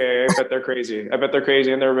it. Okay, I bet they're crazy. I bet they're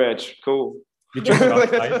crazy and they're rich. Cool. Did you cut off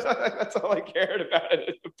ties? That's all I cared about at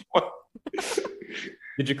the point.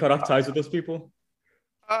 Did you cut off ties with those people?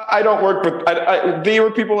 I don't work with. They were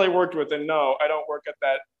people I worked with, and no, I don't work at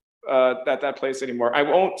that place anymore. I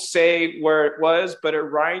won't say where it was, but it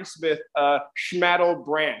rhymes with Schmattle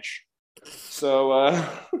Branch. So,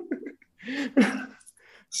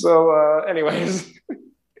 anyways.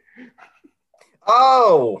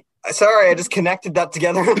 Oh, sorry, I just connected that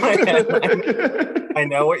together in my head. I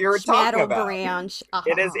know what you were talking about. Branch.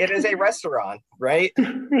 It is a restaurant, right?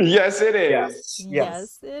 Yes, it is.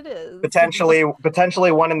 Yes, it is.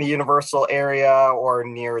 Potentially one in the Universal area or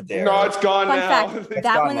near there. No, it's gone Fun now. fact,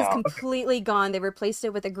 that one is completely gone. They replaced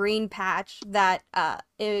it with a green patch that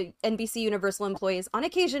NBC Universal employees on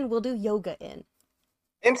occasion will do yoga in.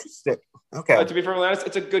 Interesting. Okay. To be perfectly honest,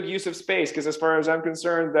 it's a good use of space because, as far as I'm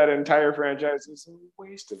concerned, that entire franchise is a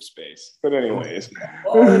waste of space. But anyways,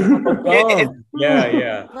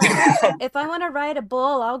 yeah. If I want to ride a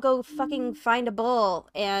bull, I'll go fucking find a bull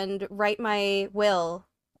and write my will.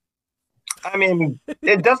 I mean,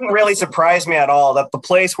 it doesn't really surprise me at all that the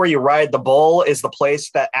place where you ride the bull is the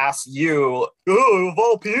place that asks you, "Oh, of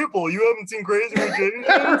all people, you haven't seen Crazy Rich Asians?"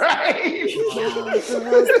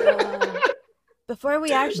 right? Before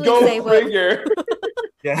we actually Go say figure.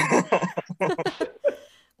 Yeah.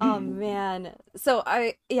 Oh man. So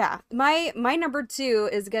my number 2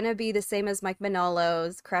 is gonna be the same as Mike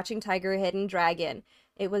Manalo's Crouching Tiger, Hidden Dragon.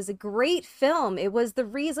 It was a great film. It was the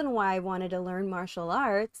reason why I wanted to learn martial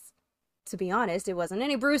arts. To be honest, it wasn't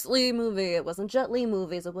any Bruce Lee movie. It wasn't Jet Li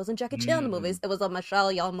movies. It wasn't Jackie Chan movies. It was a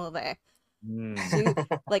Michelle Yeoh movie. So,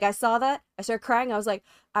 like, I saw that. I started crying. I was like,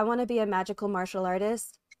 I want to be a magical martial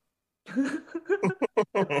artist.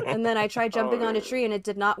 And then I tried jumping on a tree and it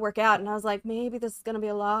did not work out. And I was like, maybe this is going to be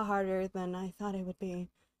a lot harder than I thought it would be.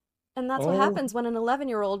 And that's what happens when an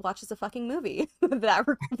 11-year-old watches a fucking movie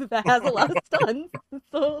that has a lot of stunts.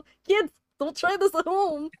 So, kids, don't try this at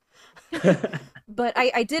home. But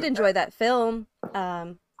I did enjoy that film.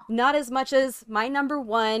 Not as much as my number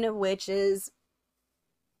 1, which is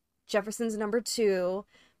Jefferson's number 2.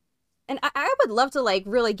 And I would love to, like,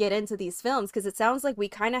 really get into these films because it sounds like we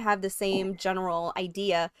kind of have the same general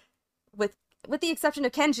idea, with the exception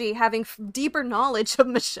of Kenji having deeper knowledge of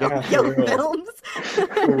Michelle Yeoh films.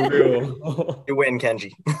 For real. You win,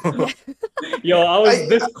 Kenji. Yo, I was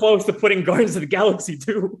this close to putting Guardians of the Galaxy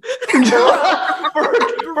too.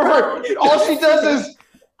 All she does is...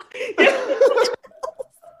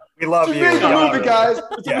 We love you. It's a movie, guys.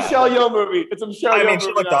 It's a Michelle Yeoh movie. It's a Michelle Yeoh movie.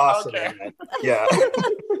 She looked awesome. Okay. Yeah.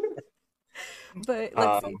 But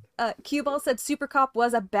let's see. Cue Ball said Super Cop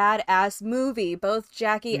was a badass movie. Both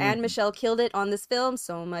Jackie and Michelle killed it on this film.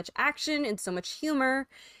 So much action and so much humor.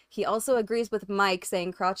 He also agrees with Mike,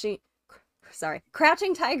 saying Crouching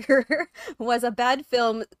Tiger was a bad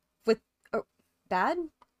film with bad.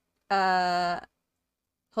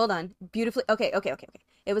 Hold on. Beautifully. Okay.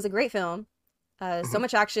 It was a great film. So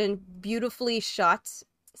much action, beautifully shot.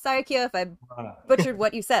 Sorry, Kyo, if I butchered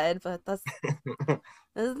what you said, but that's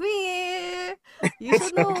me. You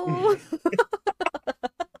should know.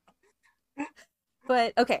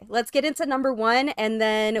 But okay, let's get into number 1, and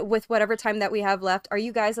then with whatever time that we have left, are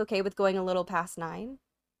you guys okay with going a little past 9?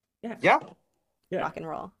 Yeah. Rock and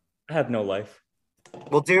roll. I have no life.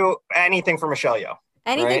 We'll do anything for Michelle Yeoh.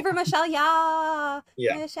 Anything for Michelle Yeoh.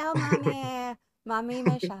 Yeah. Michelle, mommy,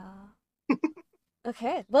 Michelle.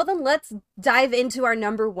 Okay, well then let's dive into our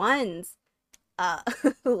number 1s.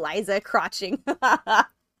 Liza Crouching.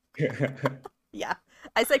 Yeah,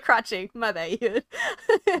 I said Crouching, my bad.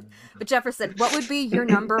 But Jefferson, what would be your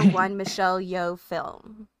number 1 Michelle Yeoh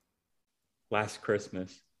film? Last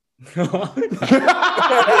Christmas. No.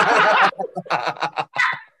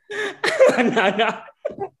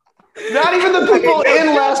 Not even the people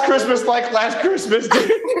in Last Christmas like Last Christmas,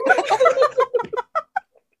 dude.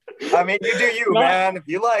 I mean, you do you, man. If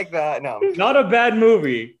you like that, no. Not a bad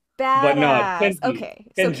movie. Badass. But no, Kenji, okay,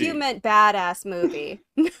 Kenji. so Q meant badass movie.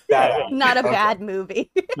 Badass. Not a bad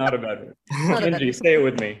movie. Not a bad movie. Kenji, say it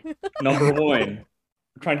with me. Number 1, I'm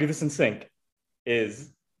trying to do this in sync,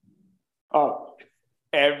 is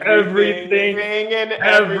everything and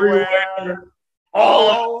everywhere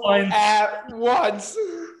all at once.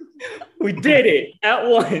 We did it at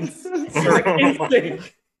once. Like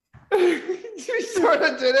instinct. You sort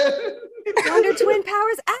of did it. Wonder Twin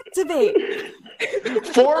powers activate.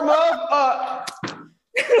 Form of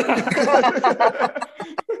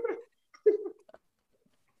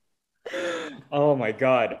Oh my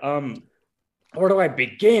god. Where do I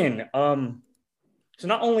begin? So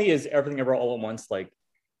not only is Everything Ever All at Once like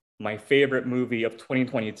my favorite movie of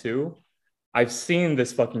 2022, I've seen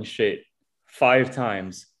this fucking shit 5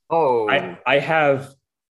 times. Oh, I have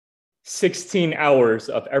 16 hours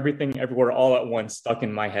of Everything Everywhere All at Once stuck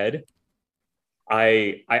in my head.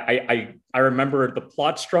 I remember the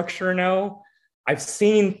plot structure now. I've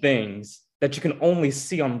seen things that you can only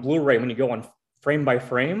see on Blu-ray when you go on frame by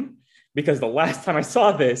frame, because the last time I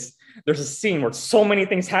saw this, there's a scene where so many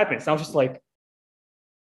things happen. So I was just like,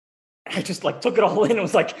 I just like took it all in. It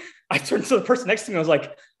was like, I turned to the person next to me. I was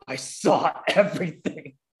like, I saw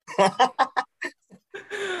everything.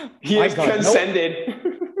 He has transcended.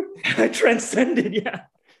 I transcended, yeah.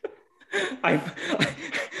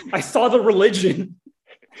 I saw the religion.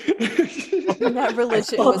 That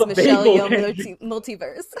religion was Michelle Yeoh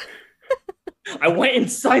multiverse. I went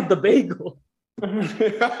inside the bagel.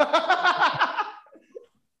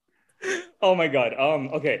 Oh my god.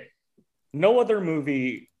 Okay. No other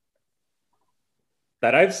movie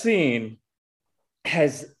that I've seen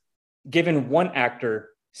has given one actor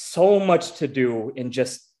so much to do in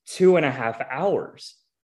just 2.5 hours.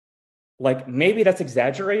 Like, maybe that's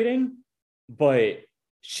exaggerating, but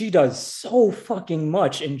she does so fucking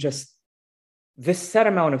much in just this set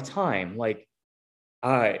amount of time. Like,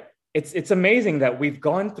 it's amazing that we've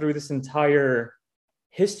gone through this entire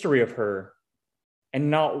history of her and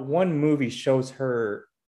not one movie shows her,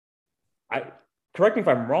 correct me if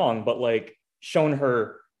I'm wrong, but like shown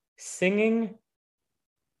her singing,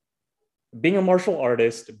 being a martial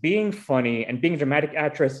artist, being funny, and being a dramatic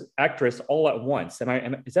actress all at once.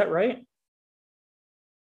 Is that right?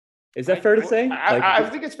 Is that fair to say? I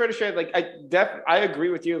think it's fair to say. Like, I agree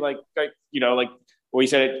with you. Like we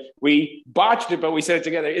said it, we botched it, but we said it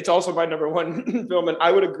together. It's also my number one film, and I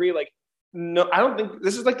would agree. Like, no, I don't think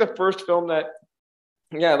this is like the first film that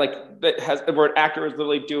has where an actor is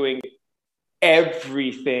literally doing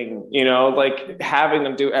everything. Like having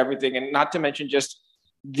them do everything, and not to mention just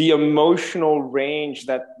the emotional range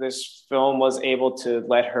that this film was able to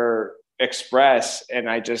let her express. And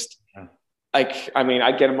I just. Like, I mean,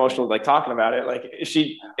 I get emotional like talking about it. Like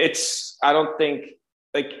I don't think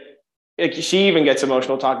like she even gets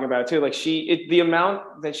emotional talking about it too. Like the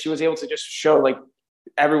amount that she was able to just show, like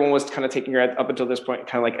everyone was kind of taking her up until this point,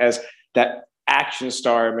 kind of like as that action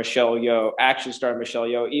star Michelle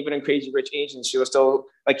Yeoh. Even in Crazy Rich Asians, she was still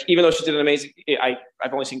like, even though she did an amazing,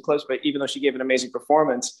 I've only seen clips, but even though she gave an amazing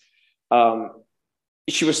performance,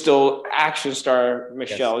 she was still action star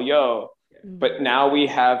Michelle Yeoh. But now we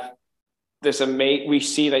have we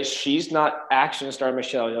see that she's not action star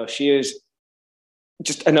Michelle Yeoh. She is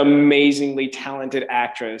just an amazingly talented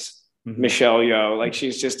actress, Michelle Yeoh. Like,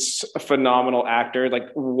 she's just a phenomenal actor. Like,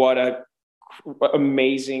 what a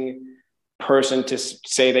amazing person to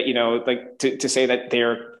say that, like to say that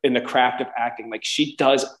they're in the craft of acting. Like, she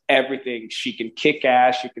does everything. She can kick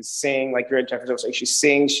ass. She can sing. Like Jefferson was saying, she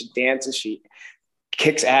sings, she dances, she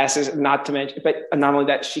kicks asses. Not to mention, but not only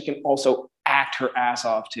that, she can also act her ass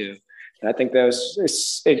off too. And I think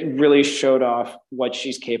it really showed off what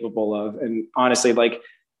she's capable of. And honestly, like,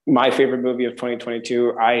 my favorite movie of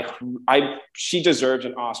 2022, she deserves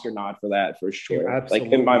an Oscar nod for that, for sure. Like,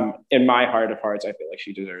 in my heart of hearts, I feel like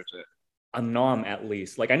she deserves it. A nom, at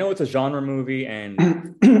least. Like, I know it's a genre movie, and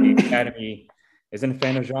the Academy isn't a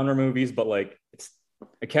fan of genre movies, but like, it's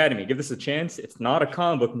Academy, give this a chance. It's not a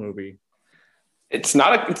comic book movie. It's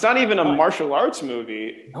not even a martial arts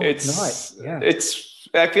movie. No, it's not. Yeah.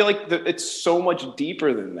 I feel like it's so much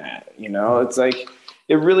deeper than that. It's like,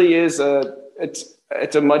 it really is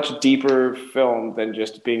it's a much deeper film than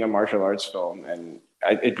just being a martial arts film, and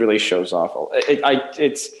it really shows off.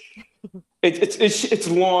 It's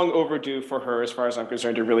long overdue for her, as far as I'm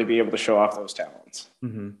concerned, to really be able to show off those talents.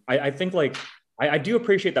 Mm-hmm. I think like I do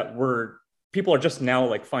appreciate that people are just now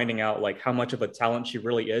like finding out like how much of a talent she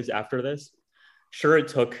really is after this. Sure, it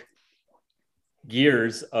took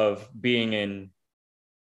years of being in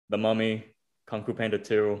The Mummy, Kung Fu Panda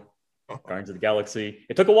 2, Guardians of the Galaxy.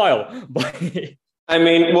 It took a while, but I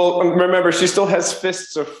mean, well, remember, she still has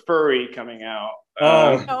Fists of Furry coming out.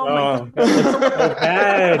 Oh my God.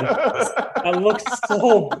 That looks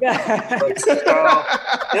so bad.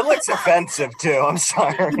 It looks offensive too. I'm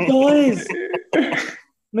sorry. It does.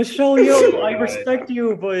 Michelle Yeoh, I respect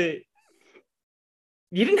you, but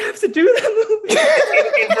you didn't have to do that movie.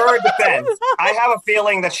 In her defense, I have a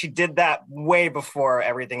feeling that she did that way before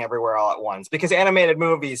Everything Everywhere All at Once, because animated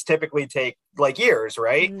movies typically take like years,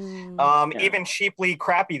 right? Even cheaply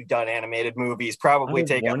crappy done animated movies probably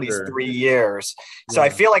take at least 3 years. So I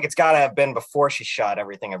feel like it's got to have been before she shot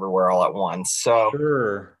Everything Everywhere All at Once. So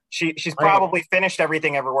sure. She's probably finished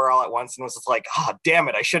Everything Everywhere All at Once and was just like, oh, damn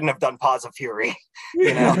it, I shouldn't have done Paws of Fury.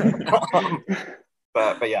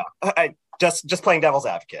 But yeah, just playing devil's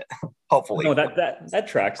advocate. Hopefully. No, that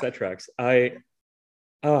tracks. That tracks. I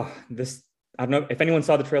don't know if anyone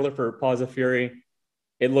saw the trailer for Paws of Fury.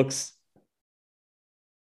 It looks.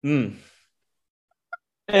 And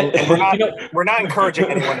we're not encouraging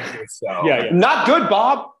anyone to do so. Yeah. Not good,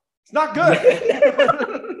 Bob. It's not good.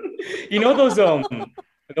 You know those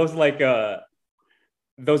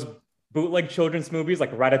bootleg children's movies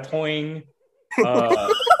like Ratatouille,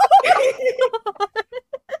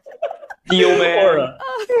 Yeoh, man.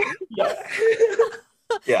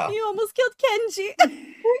 Yeah. You almost killed Kenji.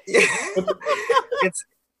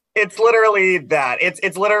 It's literally that.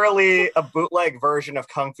 It's literally a bootleg version of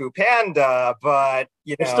Kung Fu Panda, but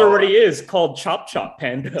you know, it already is called Chop Chop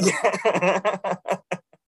Panda.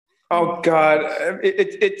 Oh God,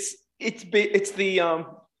 it's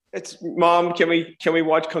Mom. Can we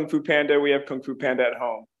watch Kung Fu Panda? We have Kung Fu Panda at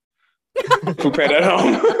home. Kung Fu Panda at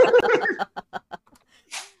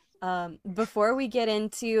home. Before we get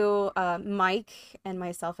into Mike and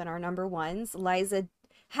myself and our number ones, Liza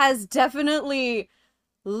has definitely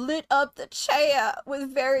lit up the chair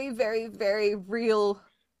with very, very, very real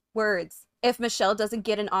words. If Michelle doesn't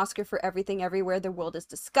get an Oscar for Everything Everywhere, the world is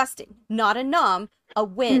disgusting. Not a nom, a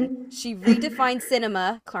win. She redefined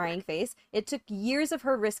cinema, crying face. It took years of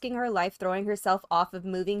her risking her life, throwing herself off of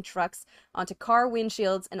moving trucks onto car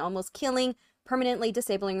windshields and almost killing, permanently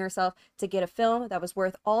disabling herself to get a film that was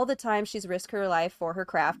worth all the time she's risked her life for her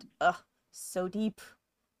craft. Ugh, so deep.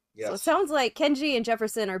 Yes. So it sounds like Kenji and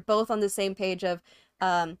Jefferson are both on the same page of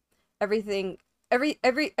everything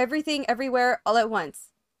everywhere all at once.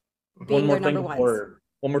 Being their number ones.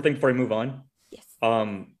 One more thing before we move on. Yes.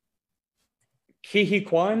 Ke Huy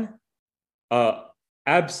Quan,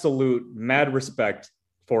 absolute mad respect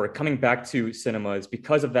for coming back to cinemas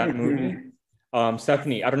because of that movie.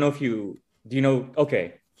 Stephanie, I don't know if do you know?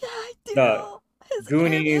 Okay. Yeah, I do. His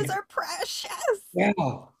Goonies interviews are precious. Yeah.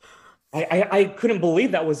 I couldn't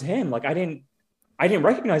believe that was him. Like I didn't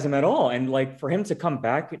recognize him at all. And like for him to come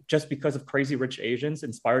back just because of Crazy Rich Asians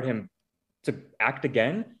inspired him to act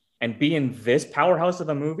again and be in this powerhouse of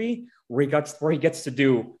a movie where he gets to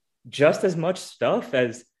do just as much stuff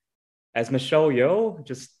as Michelle Yeoh.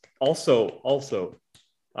 Just also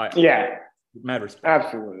mad respect.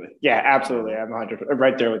 Absolutely. Yeah, absolutely. I'm 100%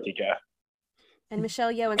 right there with you, Jeff. And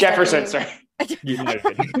Michelle Yeoh and Jefferson, Stephanie...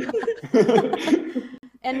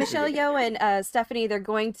 And Michelle Yeoh and Stephanie, they're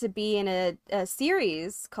going to be in a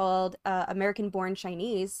series called American Born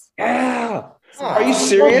Chinese. Yeah. Are you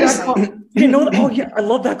serious? You know that? Oh yeah, I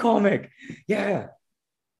love that comic. Yeah.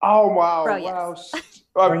 Oh wow! Bro, yes.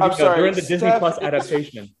 Wow! I'm sorry. During the Disney Plus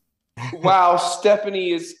adaptation. Wow,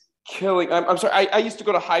 Stephanie is killing. I'm sorry. I used to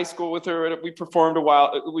go to high school with her, and we performed a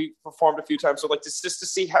while. We performed a few times. So like just to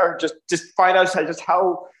see her, just find out just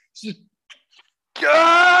how.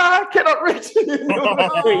 I cannot reach you.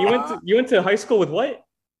 Wait, you went to high school with what?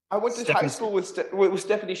 I went to high school with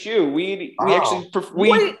Stephanie Hsu. We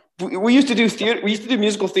used to do theater. We used to do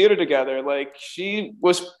musical theater together. Like she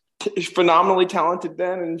was phenomenally talented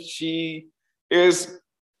then, and she is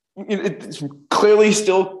clearly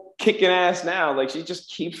still kicking ass now. Like she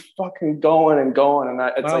just keeps fucking going and going. And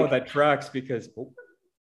that tracks because.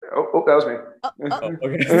 Oh, that was me.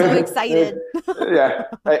 Okay. So excited. Yeah.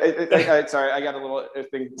 I sorry, I got a little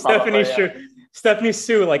thing. Stephanie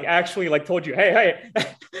Hsu like actually like told you, hey,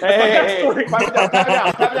 pipe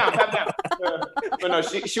down. But no,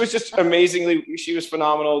 she was just amazingly. She was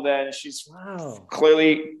phenomenal then. She's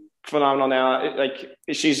clearly phenomenal now.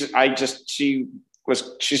 She's just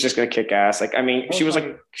gonna kick ass. Like I mean, I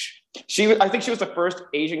think she was the first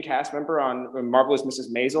Asian cast member on Marvelous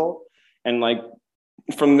Mrs. Maisel, and like.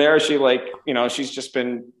 From there, she's just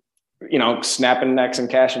been, snapping necks and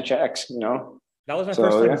cashing checks, That was my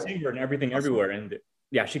first time seeing her in Everything Everywhere. And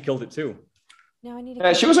yeah, she killed it too. Now I need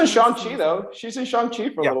to she was in Shang-Chi though. She's in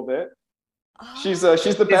Shang-Chi for a little bit. Oh. She's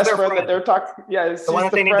the best friend that they're talking. Yeah. The one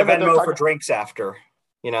that they need to Venmo for drinks after,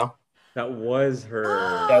 That was her.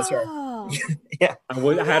 That was her. Yeah. I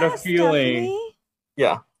had a feeling. Stephanie?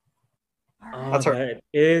 Yeah. That's her. That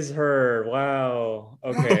is her. Wow.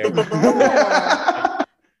 Okay.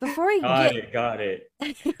 Before we got it.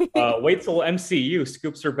 Wait till MCU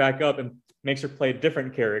scoops her back up and makes her play a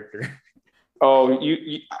different character. Oh,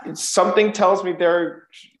 something tells me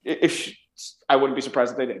I wouldn't be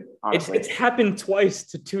surprised if they did. Honestly, it's happened twice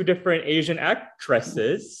to two different Asian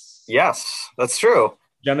actresses. Yes, that's true.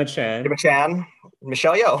 Gemma Chan,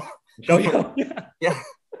 Michelle Yeoh. Yeah.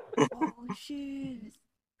 Oh shit.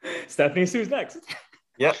 Stephanie Hsu's next.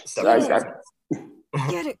 Yep.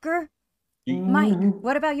 Get it, girl. Mike,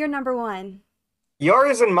 what about your number one?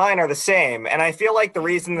 Yours and mine are the same, and I feel like the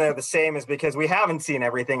reason they're the same is because we haven't seen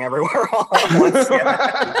Everything Everywhere All at Once yet.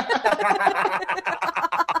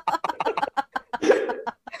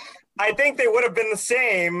 I think they would have been the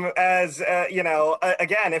same as,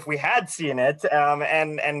 again, if we had seen it,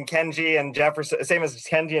 and Kenji and Jefferson, same as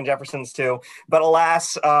Kenji and Jefferson's too. But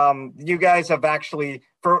alas, you guys have actually,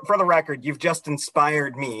 for the record, you've just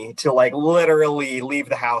inspired me to like literally leave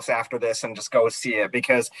the house after this and just go see it,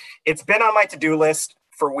 because it's been on my to-do list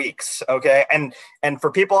for weeks. Okay. And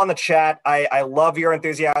for people on the chat, I love your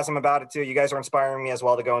enthusiasm about it too. You guys are inspiring me as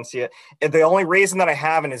well to go and see it. The only reason that I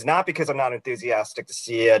haven't is not because I'm not enthusiastic to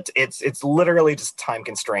see it. It's literally just time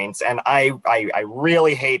constraints. And I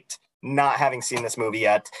really hate not having seen this movie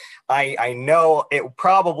yet. I know it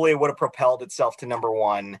probably would have propelled itself to number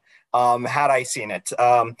one had I seen it.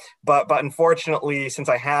 But unfortunately, since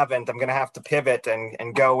I haven't, I'm going to have to pivot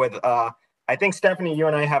and go with, I think, Stephanie, you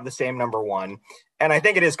and I have the same number one. And I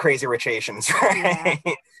think it is Crazy Rich Asians, right?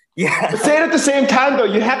 Yeah. But say it at the same time, though.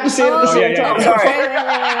 You have to say it at the same time. I'm sorry.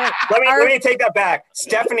 Let me take that back.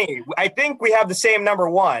 Stephanie, I think we have the same number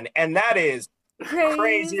one, and that is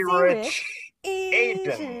Crazy Rich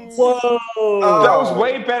Asians. Whoa. That was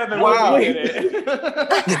way better than what we did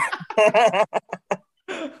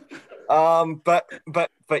it.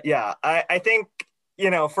 But yeah, I think,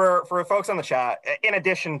 for folks on the chat, in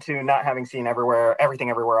addition to not having seen Everything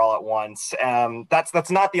Everywhere All at Once, that's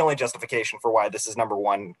not the only justification for why this is number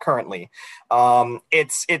one currently.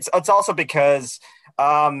 It's also because,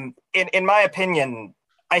 in my opinion,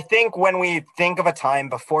 I think when we think of a time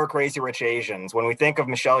before Crazy Rich Asians, when we think of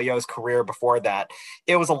Michelle Yeoh's career before that,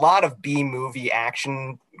 it was a lot of B-movie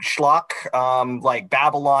action schlock, like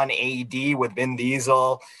Babylon AD with Vin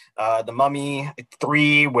Diesel, The Mummy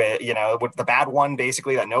 3 with the bad one,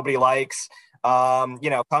 basically, that nobody likes. Kung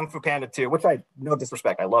Fu Panda 2, which no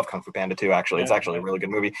disrespect, I love Kung Fu Panda 2, actually. It's actually a really good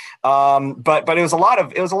movie. But it was a lot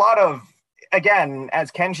of, again, as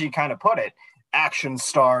Kenji kind of put it, action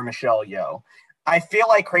star Michelle Yeoh. I feel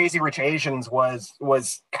like Crazy Rich Asians was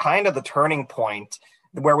kind of the turning point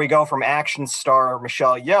where we go from action star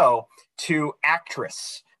Michelle Yeoh to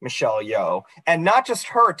actress Michelle Yeoh, and not just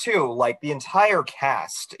her too, like the entire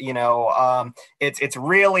cast. It's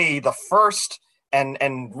really the first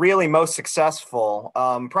and really most successful,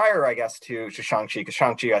 prior, I guess, to Shang-Chi, because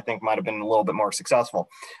Shang-Chi, I think, might have been a little bit more successful.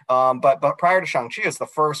 But prior to Shang-Chi, is the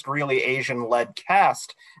first really Asian-led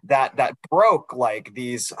cast that broke like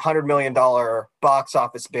these $100 million box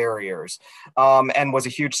office barriers, and was a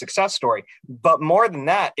huge success story. But more than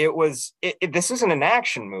that, this isn't an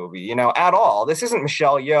action movie, at all. This isn't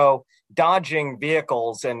Michelle Yeoh dodging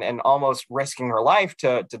vehicles and almost risking her life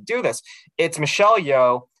to do this. It's Michelle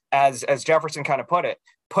Yeoh, as Jefferson kind of put it,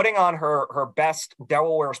 putting on her best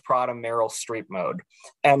Devil Wears Prada Meryl Streep mode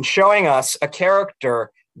and showing us a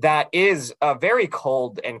character that is a very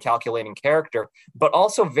cold and calculating character, but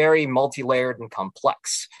also very multi-layered and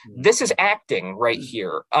complex. This is acting right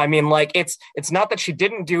here. I mean, like, it's not that she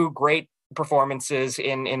didn't do great performances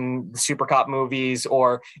in the Super Cop movies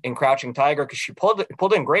or in Crouching Tiger, because she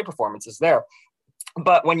pulled in great performances there.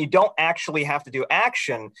 But when you don't actually have to do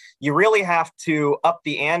action, you really have to up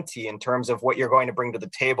the ante in terms of what you're going to bring to the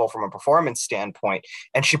table from a performance standpoint.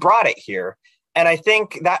 And she brought it here. And I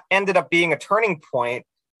think that ended up being a turning point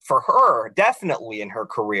for her, definitely in her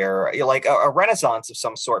career, like a renaissance of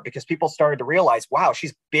some sort, because people started to realize, wow,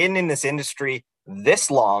 she's been in this industry this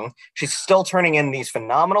long. She's still turning in these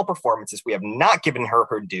phenomenal performances. We have not given her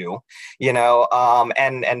due,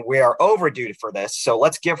 and we are overdue for this. So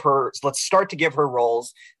let's start to give her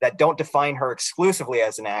roles that don't define her exclusively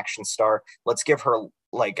as an action star. Let's give her,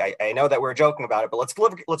 like, I know that we're joking about it, but let's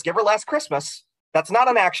give her Last Christmas. That's not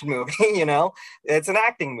an action movie, it's an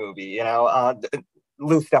acting movie,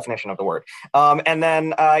 loose definition of the word. And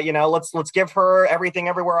then, let's give her Everything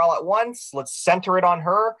Everywhere All at Once. Let's center it on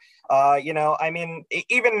her. I know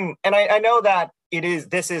that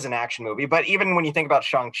this is an action movie, but even when you think about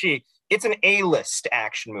Shang-Chi, it's an A-list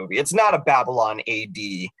action movie. It's not a Babylon AD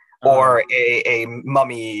or a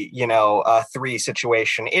Mummy, 3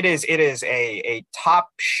 situation. It is a top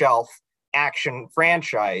shelf action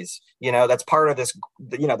franchise, that's part of this,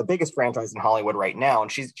 the biggest franchise in Hollywood right now, and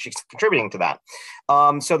she's contributing to that.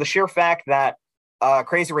 So the sheer fact that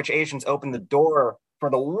Crazy Rich Asians opened the door for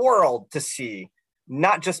the world to see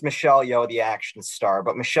not just Michelle Yeoh, the action star,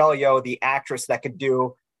 but Michelle Yeoh, the actress that could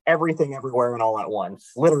do everything, everywhere, and all at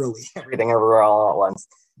once. Literally everything, everywhere, all at once.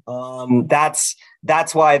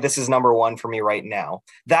 That's why this is number one for me right now.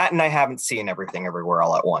 That, and I haven't seen Everything Everywhere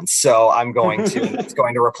All at Once, so I'm going to it's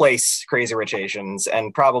going to replace Crazy Rich Asians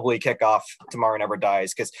and probably kick off Tomorrow Never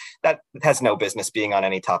Dies, because that has no business being on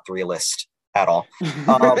any top 3 list at all.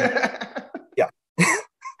 Yeah.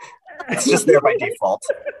 It's just there by default.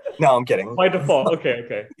 No, I'm kidding. By default.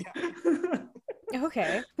 Okay.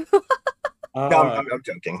 Okay. No, I'm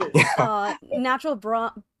joking. Natural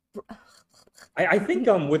I think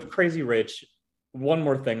with Crazy Rich, one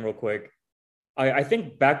more thing real quick. I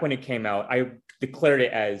think back when it came out, I declared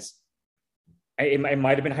it as, it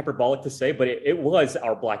might have been hyperbolic to say, but it was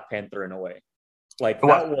our Black Panther in a way. Like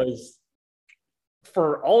that was,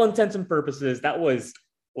 for all intents and purposes, that was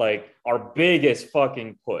like our biggest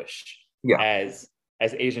fucking push as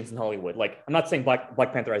Asians in Hollywood. Like, I'm not saying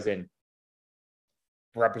Black Panther as in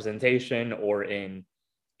representation or in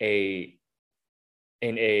a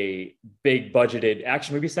big budgeted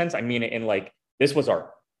action movie sense. I mean it in like, this was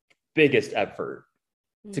our biggest effort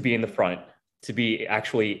to be in the front, to be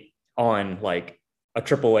actually on like a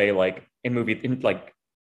AAA, like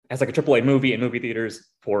as like a AAA movie in movie theaters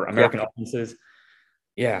for American audiences.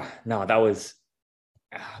 Yeah, no, that was,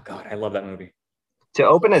 God, I love that movie. To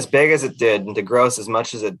open as big as it did and to gross as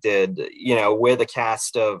much as it did, you know, with a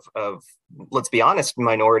cast of let's be honest,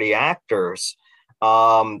 minority actors,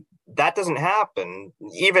 that doesn't happen,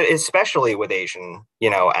 even especially with Asian, you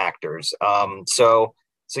know, actors.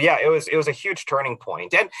 So yeah, it was a huge turning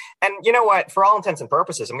point. And you know what, for all intents and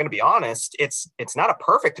purposes, I'm going to be honest, it's not a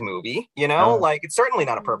perfect movie, you know, like it's certainly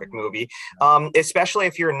not a perfect movie. Especially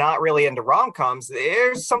if you're not really into rom-coms,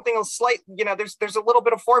 there's something slight, you know, there's a little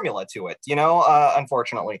bit of formula to it, you know,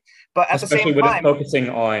 unfortunately. But at especially the same time, focusing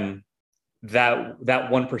on that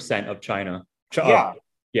 1% of China.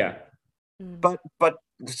 Yeah. But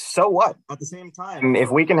so what? At the same time,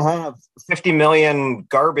 if we can have 50 million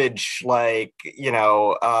garbage, like, you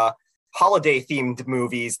know, holiday themed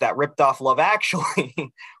movies that ripped off Love Actually,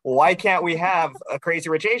 why can't we have a Crazy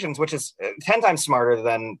Rich Asians, which is 10 times smarter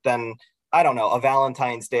than I don't know, a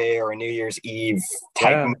Valentine's Day or a New Year's Eve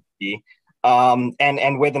type movie.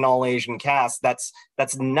 And with an all Asian cast, that's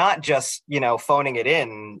not just, you know, phoning it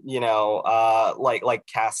in, you know, like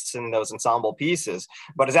casts in those ensemble pieces,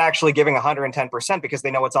 but is actually giving 110% because they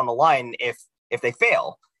know what's on the line if they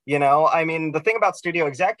fail. You know, I mean, the thing about studio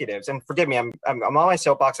executives, and forgive me, I'm on my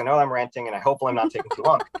soapbox. I know I'm ranting, and I hopefully I'm not taking too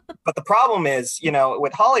long. But the problem is, you know,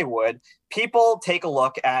 with Hollywood, people take a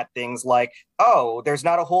look at things like, oh, there's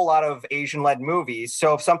not a whole lot of Asian-led movies,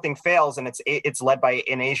 so if something fails and it's led by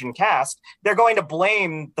an Asian cast, they're going to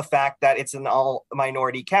blame the fact that it's an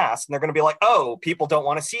all-minority cast, and they're going to be like, oh, people don't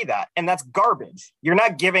want to see that, and that's garbage. You're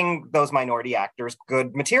not giving those minority actors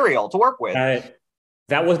good material to work with.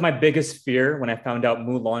 That was my biggest fear when I found out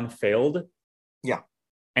Mulan failed. Yeah.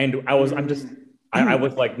 And I was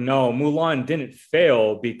like, no, Mulan didn't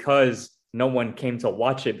fail because no one came to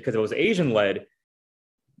watch it because it was Asian led.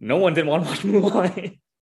 No one didn't want to watch Mulan.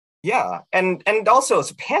 Yeah. And also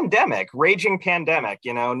it's a pandemic, raging pandemic,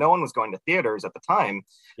 you know, no one was going to theaters at the time.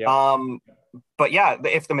 Yeah. But yeah,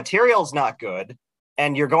 if the material's not good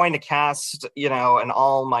and you're going to cast, you know, an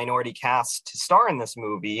all minority cast to star in this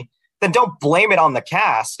movie, then don't blame it on the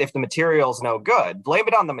cast if the material's no good. Blame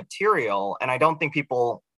it on the material. And I don't think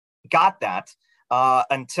people got that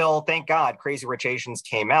until, thank God, Crazy Rich Asians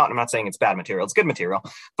came out. I'm not saying it's bad material. It's good material,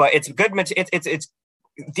 but it's good. It's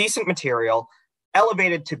decent material,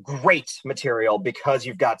 elevated to great material because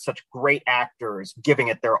you've got such great actors giving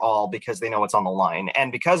it their all because they know what's on the line.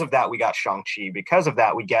 And because of that, we got Shang-Chi. Because of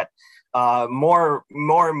that, we get more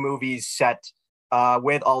movies set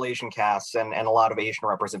with all Asian casts and a lot of Asian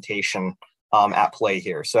representation at play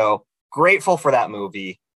here. So grateful for that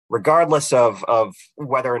movie, regardless of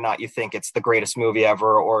whether or not you think it's the greatest movie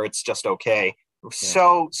ever or it's just okay.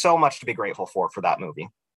 Yeah. So much to be grateful for that movie.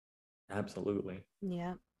 Absolutely.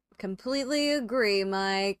 Yeah, completely agree,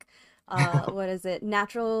 Mike. What is it?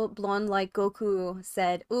 Natural Blonde Like Goku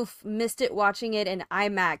said, oof, missed it watching it in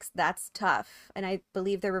IMAX. That's tough. And I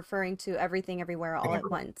believe they're referring to Everything Everywhere All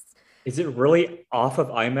at Once. Is it really off of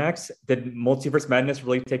IMAX? Did Multiverse Madness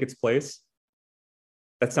really take its place?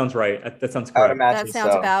 That sounds right. That sounds correct. That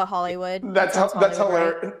sounds about Hollywood. That's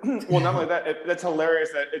hilarious. Well, not only that, that's hilarious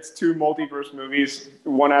that it's two multiverse movies,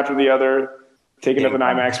 one after the other, taken up in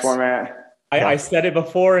IMAX format. I said it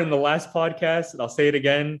before in the last podcast, and I'll say it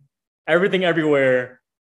again. Everything Everywhere.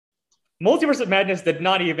 Multiverse of Madness did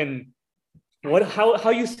not even, how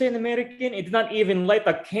you say in American? It did not even light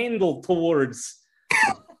a candle towards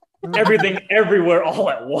Everything Everywhere All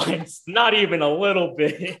at Once. Not even a little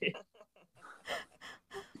bit.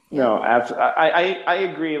 No, I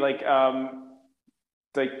agree. Like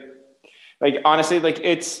honestly, like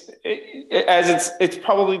it's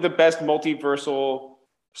probably the best multiversal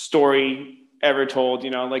story ever told.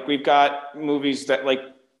 You know, like we've got movies that like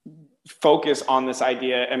focus on this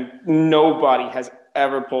idea, and nobody has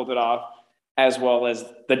ever pulled it off. as well as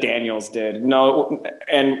the Daniels did. No,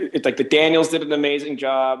 and it's like the Daniels did an amazing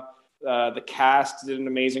job. The cast did an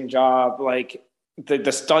amazing job. Like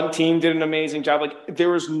the stunt team did an amazing job. Like there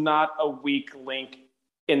was not a weak link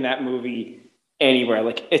in that movie anywhere.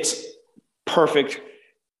 Like it's perfect.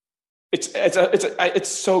 It's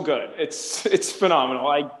so good. It's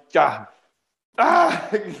phenomenal. Yeah,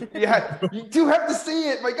 you do have to see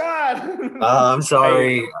it. My God. I'm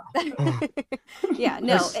sorry. Yeah, no.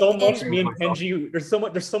 There's so much me and Kenji. There's so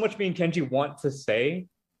much me and Kenji want to say.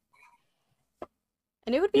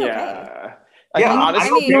 And it would be okay. Yeah. Yeah,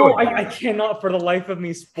 honestly, I cannot for the life of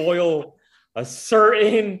me spoil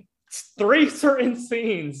three certain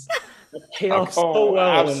scenes that pay off so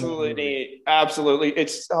well. Absolutely.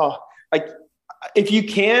 It's like if you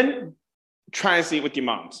can try and see it with your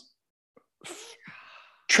moms.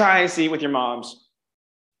 Try and see it with your moms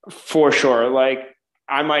for sure. Like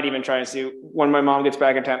I might even try and see when my mom gets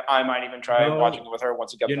back in town. I might even try watching it with her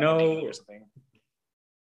once it gets back or something.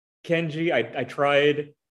 Kenji, I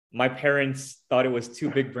tried. My parents thought it was too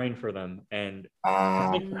big brain for them, and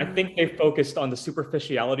I think they focused on the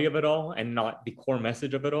superficiality of it all and not the core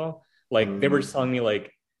message of it all. Like they were just telling me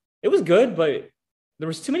like it was good, but there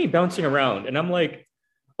was too many bouncing around, and I'm like,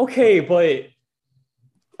 okay, but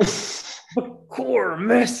the core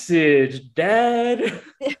message, Dad.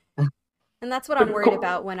 And that's what I'm worried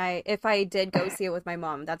about if I did go see it with my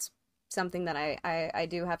mom. That's something that I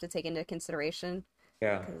do have to take into consideration.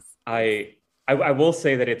 Yeah, I will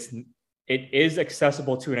say that it is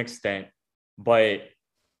accessible to an extent, but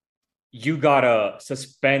you gotta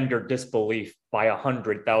suspend your disbelief by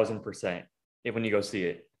 100,000% when you go see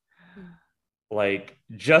it. Like,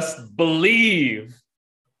 just believe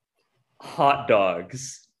hot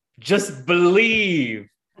dogs. Just believe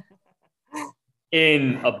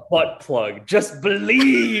in a butt plug. Just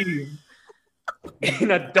believe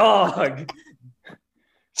in a dog.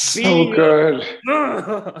 So good.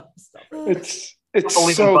 It's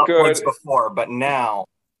so good. Before, but now,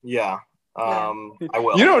 yeah. I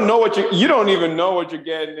will. You don't even know what you're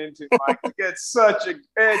getting into, Mike. It's so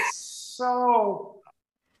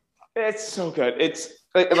good. It's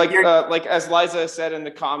like as Liza said in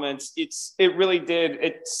the comments, it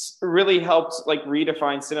really helped like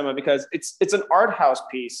redefine cinema because it's an art house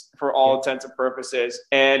piece for all intents and purposes.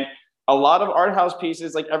 And a lot of art house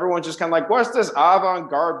pieces, like everyone's just kind of like, what's this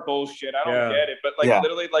avant-garde bullshit? I don't get it. But like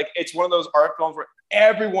literally, like it's one of those art films where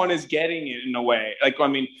everyone is getting it in a way. Like, I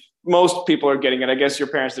mean, most people are getting it. I guess your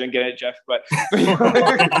parents didn't get it, Jeff, but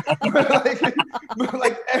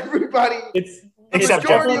like everybody, the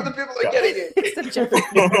majority of the people are getting it. Except Jefferson.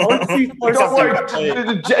 Don't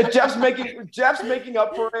worry, Jeff's making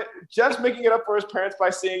up for it. Jeff's making it up for his parents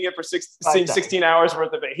by seeing it for 16 hours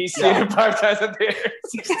worth of it. He's seen it 5 times a day.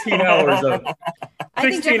 16 hours of it. I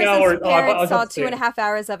think Jefferson's parents saw 2.5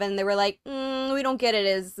 hours of it, and they were like, "We don't get it,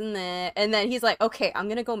 isn't it?" And then he's like, "Okay, I'm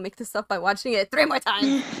gonna go make this up by watching it 3 more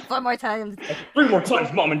times, 4 more times, 3 more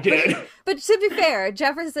times, Mom and Dad." But to be fair,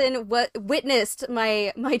 Jefferson witnessed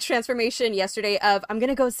my transformation yesterday. Of I'm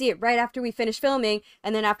gonna go see it right after we finish filming,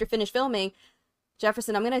 and then after finish filming,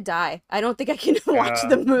 Jefferson, I'm gonna die. I don't think I can watch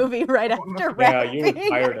the movie right after wrapping. Yeah, you were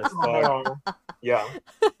tired as fuck. Yeah.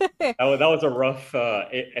 That was a rough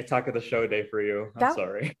Attack of the Show day for you. I'm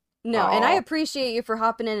sorry. No, and I appreciate you for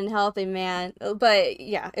hopping in and helping, man. But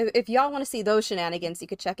yeah, if y'all want to see those shenanigans, you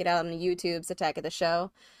could check it out on YouTube's Attack of the Show.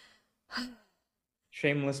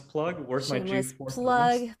 Shameless plug. Where's my juice?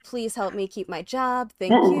 Plug. Please help me keep my job.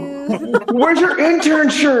 Thank you. Where's your intern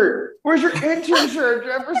shirt?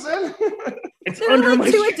 Jefferson? There are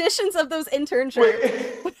like 2 editions of those intern shirts.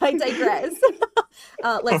 I digress.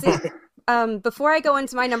 Let's see. Before I go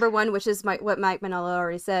into my number one, which is what Mike Manalo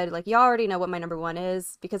already said, like y'all already know what my number one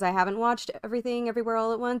is because I haven't watched Everything Everywhere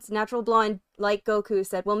All at Once. Natural Blonde, like Goku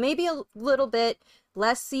said, well, maybe a little bit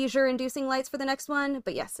less seizure-inducing lights for the next one,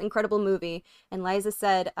 but yes, incredible movie. And Liza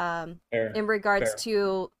said, in regards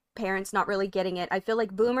to parents not really getting it, I feel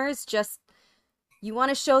like boomers just, you want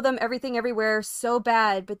to show them Everything Everywhere so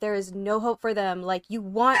bad, but there is no hope for them. Like, you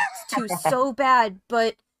want to so bad,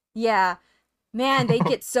 but yeah, man, they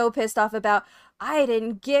get so pissed off about, I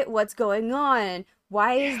didn't get what's going on.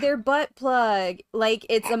 Why is there butt plug? Like,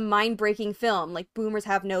 it's a mind-breaking film. Like, boomers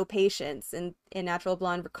have no patience. And Natural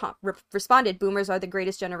Blonde responded, boomers are the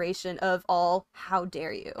greatest generation of all. How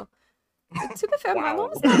dare you? To be fair, my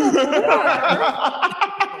mom's not a boomer.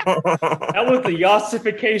 That was the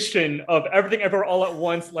yossification of Everything Ever All at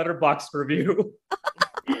Once letterbox review.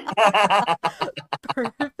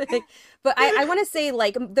 Perfect. But I want to say,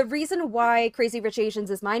 like, the reason why Crazy Rich Asians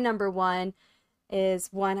is my number one is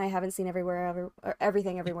one, I haven't seen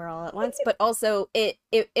everything everywhere all at once, but also it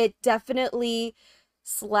definitely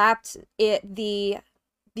slapped the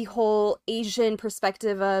whole Asian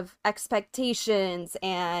perspective of expectations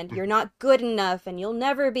and you're not good enough and you'll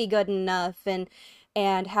never be good enough,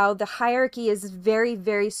 and how the hierarchy is very,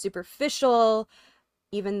 very superficial,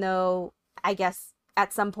 even though I guess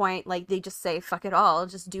at some point, like, they just say, fuck it all,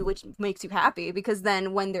 just do what makes you happy, because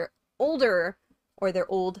then when they're older, or they're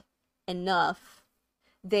old enough,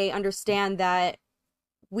 they understand that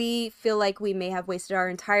we feel like we may have wasted our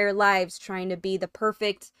entire lives trying to be the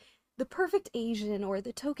perfect Asian or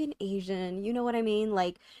the token Asian, you know what I mean?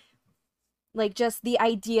 Like just the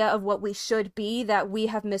idea of what we should be, that we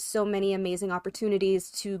have missed so many amazing opportunities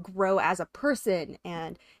to grow as a person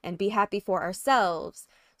and be happy for ourselves.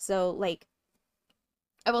 So, like,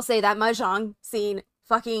 I will say that mahjong scene,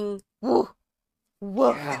 fucking woo,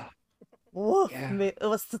 woof, Yeah. woof. Yeah. It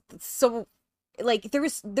was so, like, there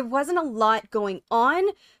wasn't a lot going on,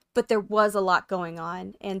 but there was a lot going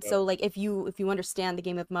on. And so, like, if you understand the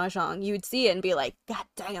game of mahjong, you would see it and be like, God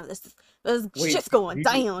damn, this Wait, shit's going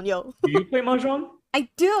do you- down, yo. Do you play mahjong? I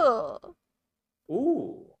do.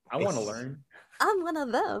 Ooh, I want to learn. I'm one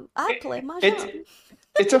of them. I play mahjong.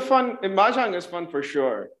 It's a fun. Mahjong is fun for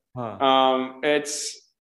sure. Huh. It's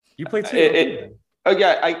You play too? oh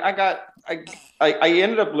yeah. I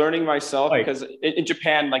ended up learning myself Right. because in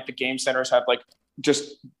Japan, like, the game centers have like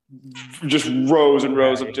just rows and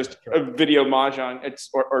rows of just a video mahjong.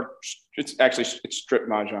 It's strip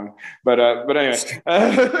mahjong, but anyway,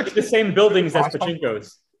 It's the same buildings as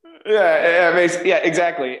pachinkos. yeah,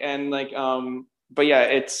 exactly. And like, but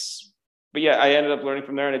yeah, I ended up learning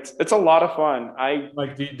from there, and it's a lot of fun.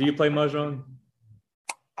 Like, do you play mahjong?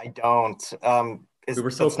 I don't. We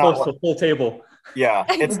were so it's not close to full table. Yeah,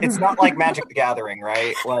 it's not like Magic the Gathering,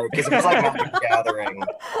 right? Like, because if it's like Magic the Gathering,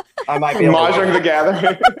 I might be able Mahjong to the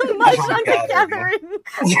Gathering. Mahjong the Gathering.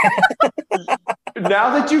 Now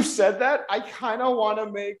that you've said that, I kind of want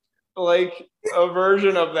to make like a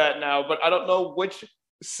version of that now, but I don't know which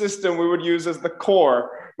system we would use as the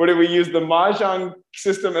core. Would we use the Mahjong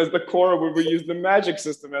system as the core, or would we use the Magic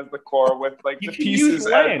system as the core with like You the can pieces? use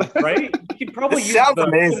lands, right? You can probably This use sounds the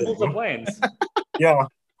amazing. symbols of lands. Yeah.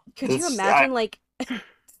 Could you This- imagine, like,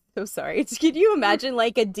 so sorry. Could you imagine,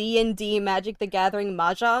 like, a D&D Magic the Gathering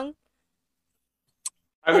mahjong?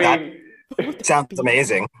 I mean, Sounds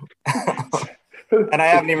amazing. And I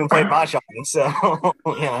haven't even played Mahjong, so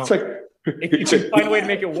you know. it's like If you can find a way to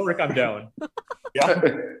make it work, I'm down. Yeah.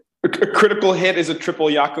 a critical hit is a triple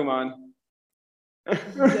Yakuman.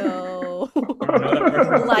 Yo. I don't know that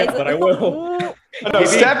reference yet, but I will. No,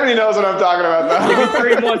 Stephanie knows what I'm talking about Give me though.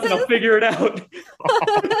 3 months and I'll figure it out.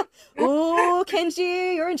 Ooh,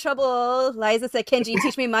 Kenji, you're in trouble. Liza said, Kenji,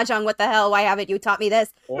 teach me mahjong. What the hell? Why haven't you taught me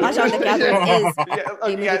this? Mahjong the Gathering is a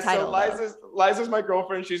movie title. So Liza's my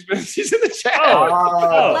girlfriend. She's in the chat.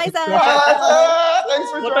 Oh. Liza. Liza,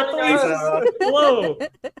 thanks for What the joining us. Hello.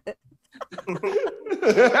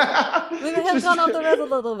 We may have gone off the rails a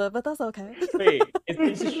little bit, but that's okay. Wait,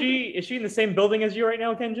 is she in the same building as you right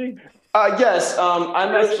now, Kenji? Yes, I'm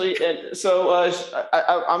actually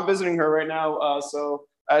I'm visiting her right now.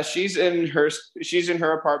 She's in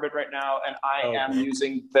her apartment right now, and I am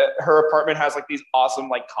using her apartment has like these awesome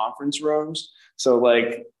like conference rooms. So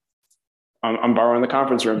like, I'm borrowing the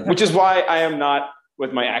conference room, which is why I am not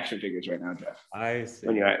with my action figures right now, Jeff. I see.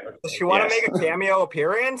 Anyway, Does she want to make a cameo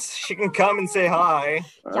appearance? She can come and say hi.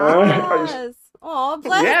 Yes. Aw,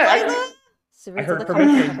 bless Liza. I heard the permission.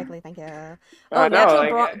 comments perfectly, thank you. I know,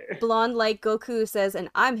 Natural like- blonde like Goku says, and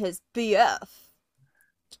I'm his BF.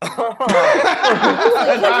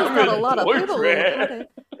 Kenji's got a lot of people. Okay.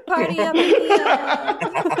 Party up in here.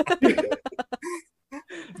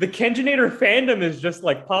 The Kenjinator fandom is just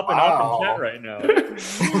like popping off in chat right now.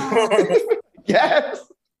 Yes.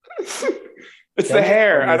 It's the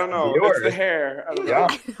hair. I don't know. It's the hair. I don't know. Yeah.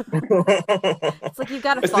 It's like you've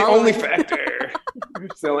got to It's the follow. only factor.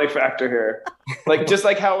 It's the only factor here. Like just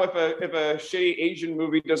like how if a shitty Asian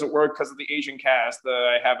movie doesn't work because of the Asian cast,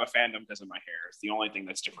 I have a fandom because of my hair. It's the only thing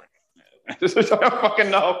that's different. I don't fucking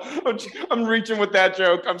know. I'm reaching with that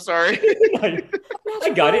joke. I'm sorry. I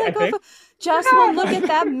got it, I think. Just one look at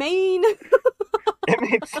that mane. It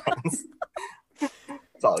makes sense.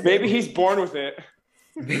 It's all good. Maybe he's born with it.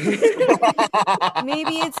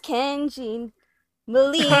 Maybe it's Kenji.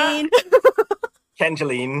 Malene.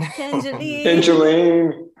 Kenjaline. Kenjaline.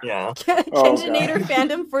 Angeline. Yeah. Kenjinator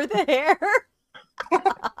fandom for the hair.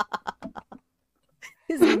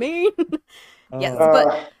 His mane. Yes,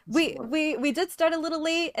 but we did start a little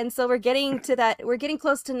late, and so we're getting to that. We're getting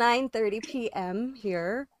close to 9:30 p.m.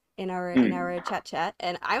 here in our chat,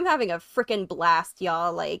 and I'm having a freaking blast,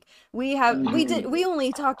 y'all. Like we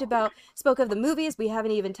only spoke of the movies. We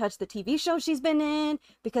haven't even touched the TV show she's been in,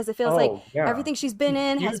 because it feels like everything she's been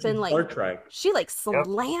in has been like Star Trek. she like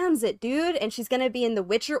slams it, dude. And she's gonna be in the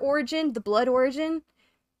Witcher Origin, the Blood Origin.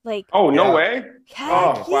 Like, oh no way!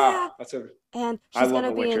 Heck, Wow, and I she's love gonna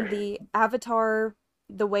The be Witcher. in the Avatar,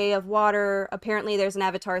 The Way of Water. Apparently, there's an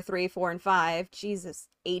Avatar 3, 4, and 5. Jesus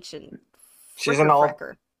H and She's in all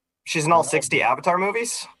fricker. she's in all 60 Avatar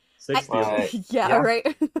movies. 60. Yeah,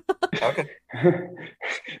 right. Okay.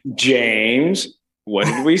 James, what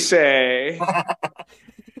did we say?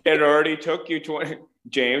 It already took you 20.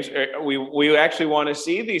 James, we actually want to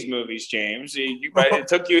see these movies, James. But it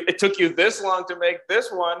took you this long to make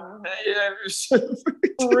this one.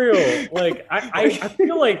 For real. Like I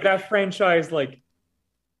feel like that franchise, like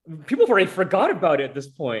people already forgot about it at this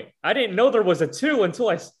point. I didn't know there was a 2 until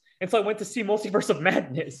I went to see Multiverse of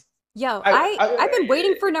Madness. Yo, I've been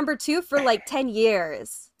waiting for number 2 for like 10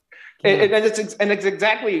 years. And it's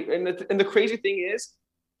exactly, and the crazy thing is,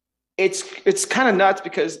 it's kind of nuts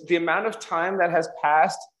because the amount of time that has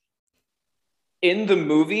passed in the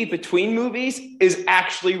movie between movies is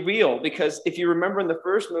actually real. Because if you remember in the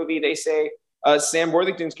first movie, they say Sam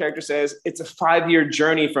Worthington's character says it's a 5-year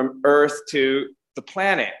journey from Earth to the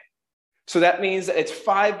planet. So that means that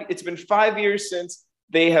it's been 5 years since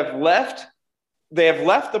they have left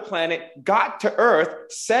the planet, got to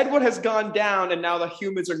Earth, said what has gone down, and now the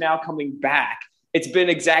humans are now coming back. It's been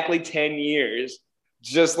exactly 10 years,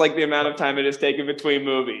 just like the amount of time it has taken between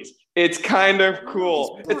movies. It's kind of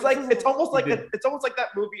cool. It's almost like that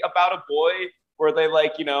movie about a boy where they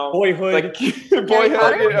Boyhood. like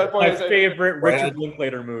Boyhood. My favorite Richard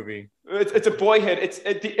Linklater movie. It's a Boyhood.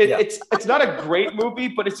 It's not a great movie,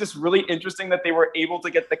 but it's just really interesting that they were able to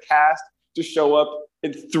get the cast to show up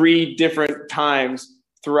in 3 different times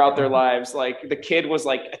throughout their lives. Like the kid was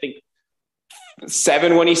like, I think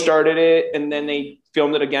 7 when he started it, and then they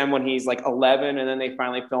filmed it again when he's like 11, and then they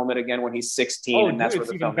finally filmed it again when he's 16. And that's where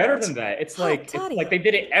the film better ends. than that. It's like they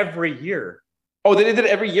did it every year. Oh, they did it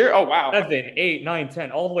every year? Oh, wow. 7, 8, 9,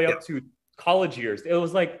 10, all the way up to college years. It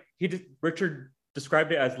was like Richard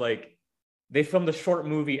described it as like they filmed a short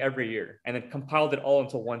movie every year and then compiled it all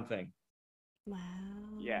into one thing. Wow.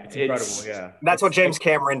 Yeah, it's incredible. Yeah, that's what James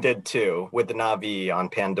Cameron did too with the Na'vi on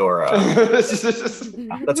Pandora. That's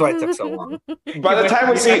why it took so long. By the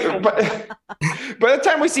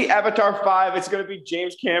time we see Avatar 5, it's going to be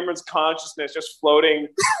James Cameron's consciousness just floating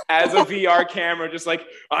as a VR camera, just like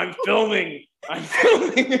I'm filming.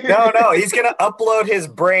 No, he's gonna upload his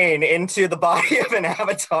brain into the body of an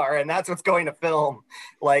avatar, and that's what's going to film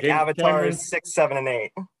like James Avatar Cameron, 6, 7, and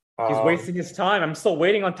 8. He's wasting his time. I'm still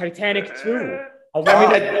waiting on Titanic 2.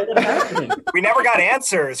 We never got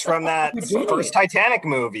answers from that first Titanic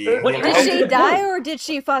movie. Did she die, or did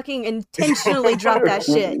she fucking intentionally drop that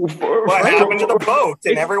shit? What happened to the boat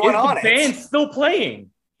and everyone on it? The band's still playing.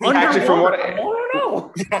 Actually, from what I don't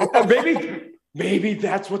know. Maybe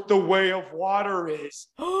that's what the Way of Water is.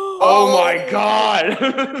 Oh my god!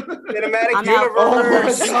 Cinematic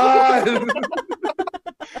universe. Oh my god!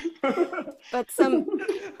 But some.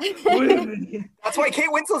 That's why Kate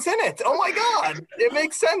Winslet's in it. Oh my god, it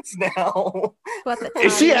makes sense now.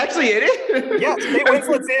 Is she actually in it? Yes, Kate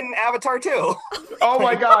Winslet's in Avatar 2. Oh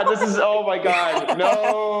my god, oh my god,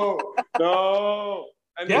 no.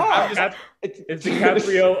 Is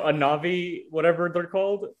DiCaprio a Na'vi, whatever they're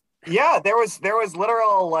called? Yeah, there was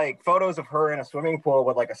literal like photos of her in a swimming pool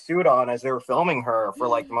with like a suit on as they were filming her for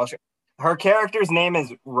like the most. Her character's name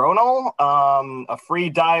is Ronal, a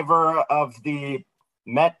free diver of the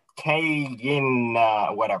Metcayin,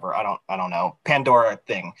 whatever. I don't know, Pandora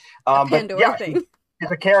thing. Pandora thing.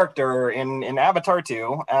 She's a character in Avatar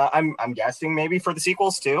 2. I'm guessing maybe for the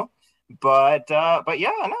sequels too. But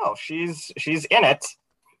yeah, no, she's in it,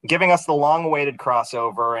 giving us the long-awaited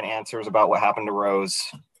crossover and answers about what happened to Rose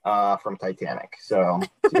from Titanic. So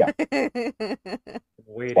yeah.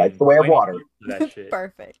 Like the Way of Water.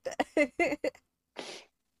 Perfect.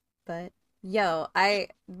 But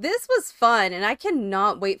this was fun, and I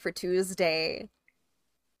cannot wait for Tuesday.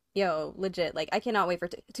 Yo, legit, like I cannot wait for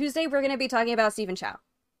Tuesday. We're gonna be talking about Stephen Chow.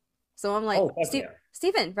 So I'm like,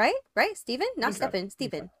 Stephen, right? Stephen, not Stephen.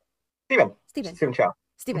 Stephen Chow.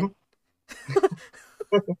 Stephen.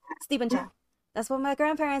 Stephen Chow. That's what my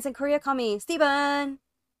grandparents in Korea call me. Stephen.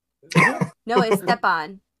 No, it's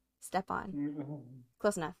Stepan.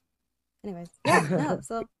 Close enough. Anyways,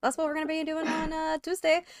 so that's what we're gonna be doing on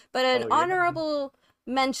Tuesday. But an honorable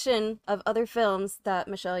mention of other films that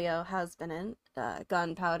Michelle Yeoh has been in: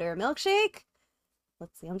 Gunpowder Milkshake,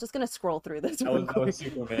 let's see. I'm just gonna scroll through this. That real was quick.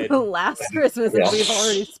 super mid. Last Christmas, Yeah. which we've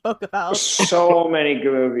already spoke about. So many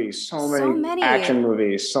good movies, so So many many. action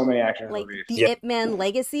movies, so many action Like movies. the Yeah. Ip Man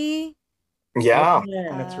Legacy. Yeah.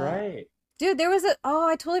 Yeah, that's Uh, right. Dude, there was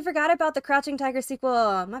I totally forgot about the Crouching Tiger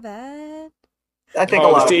sequel. My bad. I think Oh, a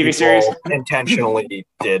the lot of TV people series? intentionally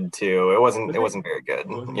did too. It wasn't very good, It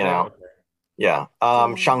wasn't you bad? know. Okay. Yeah.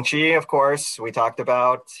 Yeah. Shang-Chi, of course, we talked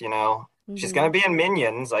about, you know. She's Mhm. gonna be in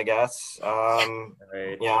Minions, I guess.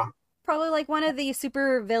 Right. Yeah. Probably like one of the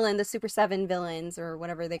the Super 7 villains or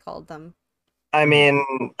whatever they called them. I mean,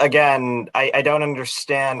 again, I don't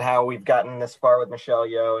understand how we've gotten this far with Michelle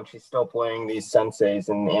Yeoh and she's still playing these senseis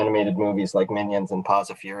in animated movies like Minions and Paws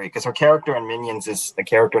of Fury because her character in Minions is a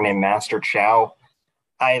character named Master Chow.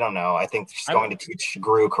 I don't know. I think she's going to teach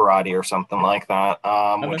Guru karate or something like that.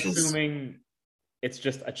 I'm Which is assuming it's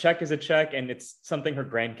just a check is a check, and it's something her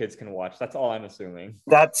grandkids can watch. That's all I'm assuming.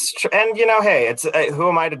 and you know, hey, it's who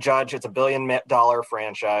am I to judge? It's a $1 billion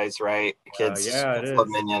franchise, right? Kids Yeah, it love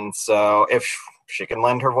is. Minions, so if she can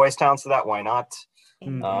lend her voice talents to that, why not?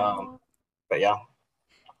 And, But yeah.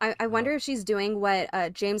 I wonder if she's doing what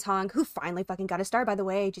James Hong, who finally fucking got a star, by the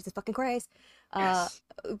way, Jesus fucking Christ, Yes.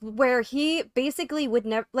 where he basically would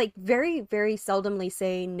never, like, very, very seldomly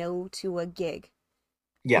say no to a gig.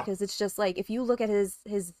 Yeah. Because it's just like, if you look at his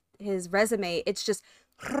resume, it's just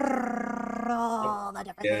all the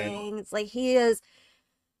different things. Like, he is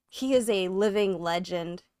a living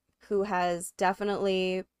legend who has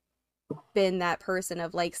definitely been that person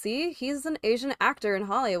of like, see, he's an Asian actor in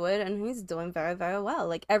Hollywood and he's doing very, very well.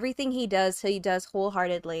 Like everything he does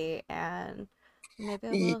wholeheartedly, and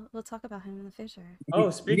maybe we'll talk about him in the future. Oh,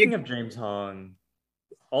 speaking of James Hong,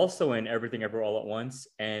 also in Everything Ever All at Once,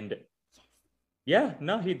 and yeah,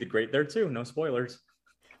 no, he did great there too. No spoilers.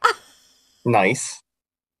 Nice.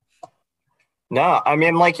 No, I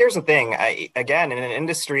mean, like, here's the thing. Again, in an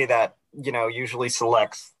industry that, you know, usually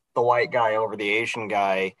selects the white guy over the Asian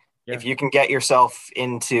guy, Yeah. if you can get yourself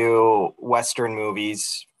into Western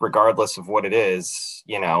movies, regardless of what it is,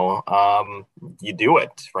 you know, you do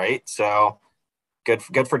it, right? So good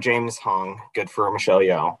for James Hong, good for Michelle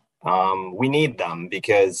Yeoh. We need them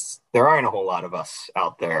because there aren't a whole lot of us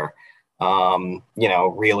out there, you know,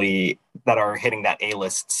 really that are hitting that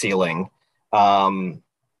A-list ceiling.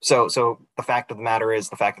 So the fact of the matter is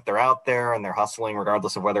the fact that they're out there and they're hustling,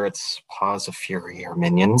 regardless of whether it's Paws of Fury or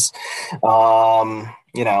Minions.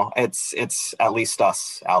 You know, it's at least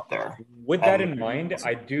us out there. With that in mind,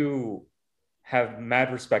 I do have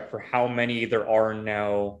mad respect for how many there are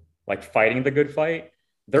now, like fighting the good fight.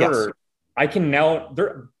 I can now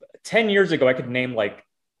 10 years ago, I could name like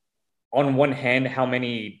on one hand how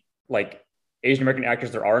many like Asian American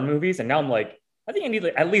actors there are in movies, and now I'm like, I think I need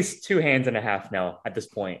like at least 2 hands and a half now at this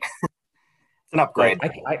point. It's an upgrade.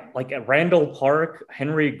 Like I like Randall Park,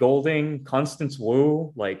 Henry Golding, Constance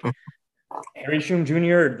Wu, like Harry Shum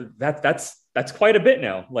Jr. That's quite a bit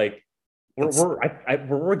now. Like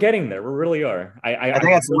we're getting there. We really are. I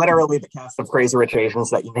think that's literally the cast of Crazy Rich Asians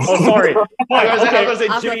that you need. Oh, sorry. I was going to say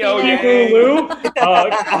Jimmy O. Yang. Lulu.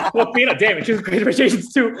 Aquafina, damn it, she was Crazy Rich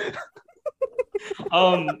Asians too.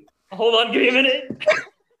 Hold on, give me a minute.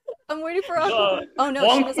 I'm waiting for oh no,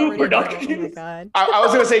 Wong she was Fu already Productions. Oh my god. I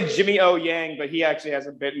was going to say Jimmy O. Yang, but he actually has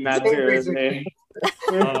a bit in that too, isn't he?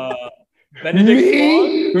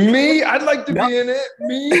 Benedict Wong? Me? I'd like to be in it.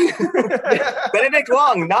 Me? Benedict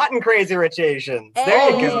Wong, not in Crazy Rich Asians. There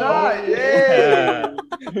Hey. you He's go. not. Yay.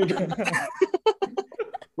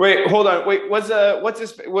 Wait, hold on. Wait,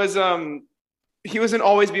 he was in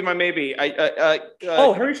Always Be My Maybe.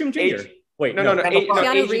 Harry Shum Jr. Wait, No.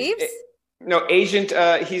 Keanu Reeves? No, Agent.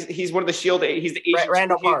 He's one of the Shield. He's the agent.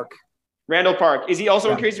 Randall Park. Randall Park. Is he also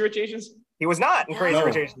in Crazy Rich Asians? He was not in Crazy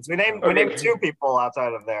Rich Asians. We named 2 people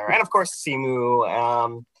outside of there, and of course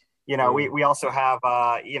Simu. You know, we also have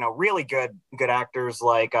you know, really good actors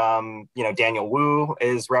like you know, Daniel Wu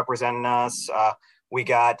is representing us. We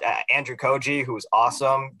got Andrew Koji, who's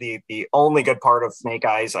awesome. The only good part of Snake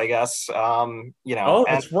Eyes, I guess. You know. Oh,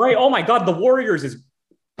 that's right. Oh my God, the Warriors is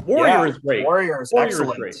great. Warriors,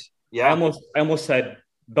 excellent. Great. Yeah. I almost said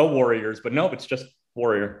the Warriors, but nope, it's just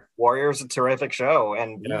Warrior. Warriors, a terrific show,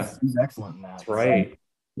 and Yeah. he's excellent in that. That's right.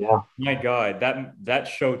 Yeah. My God, that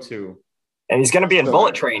show too. And he's going to be in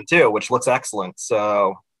Bullet Train too, which looks excellent.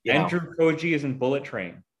 So Andrew Koji is in Bullet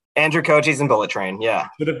Train. Andrew Koji's in Bullet Train. Yeah.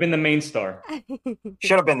 Should have been the main star.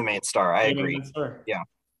 Should have been the main star. I agree. Yeah.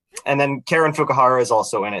 And then Karen Fukuhara is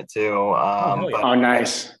also in it too. yeah. Oh,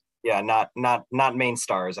 nice. Yeah, not main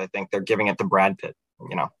stars. I think they're giving it to Brad Pitt.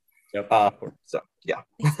 You know. Yep. So yeah.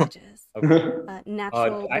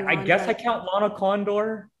 Natural. I guess I count Lana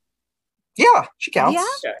Condor. Yeah, she counts.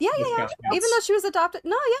 Yeah. Counts. Even though she was adopted.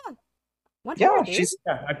 No, yeah. Yeah, Wonderful, dude. she's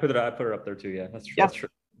I put her up there too. Yeah, that's true. Yeah. That's true.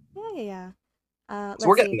 Yeah. so Let's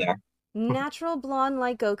we're see. getting there. Natural blonde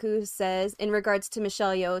like Goku says in regards to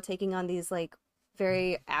Michelle Yeoh taking on these like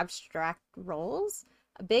very abstract roles,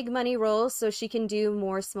 big money roles, so she can do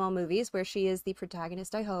more small movies where she is the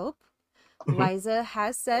protagonist, I hope. Liza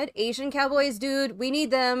has said, Asian cowboys, dude, we need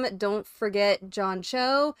them. Don't forget John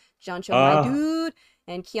Cho. John Cho, my dude.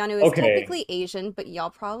 And Keanu is technically Asian, but y'all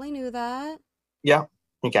probably knew that. Yeah,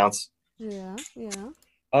 he counts. Yeah. Yeah.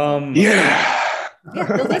 Yeah,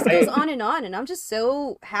 the list goes on, and I'm just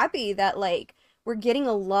so happy that like we're getting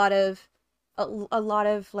a lot of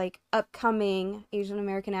like upcoming Asian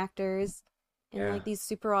American actors in like these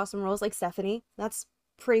super awesome roles, like Stephanie. That's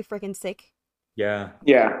pretty freaking sick. Yeah.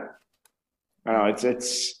 I know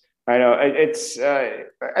I know it's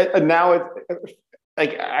now it's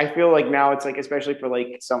like I feel like now it's like, especially for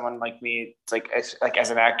like someone like me, it's like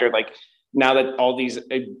as an actor, like now that all these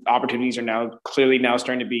opportunities are now clearly now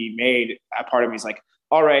starting to be made, a part of me is like,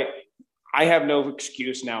 all right, I have no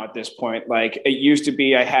excuse now at this point. Like it used to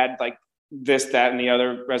be, I had like this, that, and the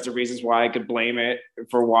other as the reasons why I could blame it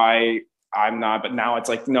for why I'm not. But now it's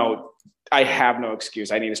like, no, I have no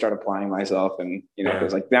excuse. I need to start applying myself, and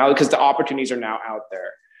because like now, because the opportunities are now out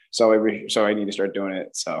there. So I need to start doing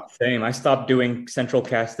it. So same. I stopped doing central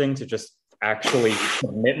casting to just actually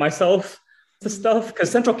commit myself to stuff, because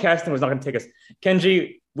central casting was not going to take us.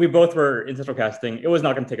 Kenji, we both were in central casting. It was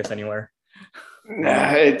not going to take us anywhere.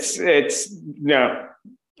 Nah, it's no.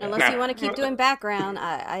 Unless you want to keep doing background,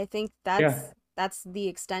 I think that's the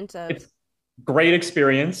extent of. It's great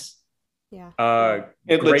experience. Yeah.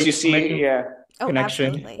 It lets you see,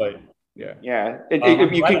 connection. Absolutely. But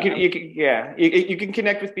you can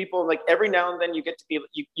connect with people. Like every now and then, you get to be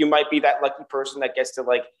you might be that lucky person that gets to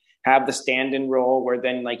like have the stand-in role, where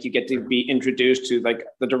then like you get to be introduced to like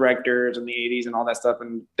the directors and the 80s and all that stuff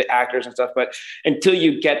and the actors and stuff. But until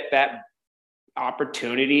you get that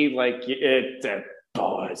opportunity, like it's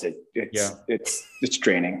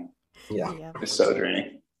draining. Yeah. It's so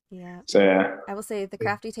draining. Yeah. So yeah. I will say the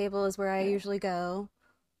crafty table is where I usually go.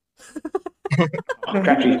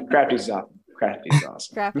 Crafty's awesome. Crafty's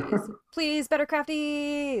awesome. Crafties. Please, better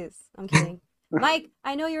crafties. I'm kidding. Mike,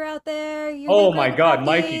 I know you're out there. Oh my God,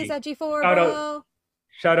 Mikey. At G4, bro.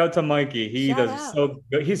 Shout out to Mikey. He does so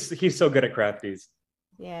good. He's so good at crafties.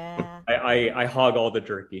 Yeah. I hog all the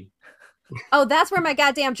jerky. Oh, that's where my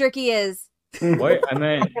goddamn jerky is. What? I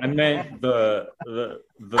meant the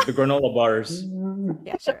granola bars.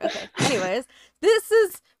 Yeah, sure. Okay. Anyways, this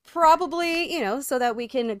is probably, so that we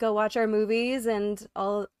can go watch our movies and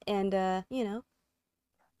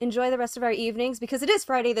enjoy the rest of our evenings, because it is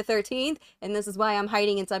Friday the 13th, and this is why I'm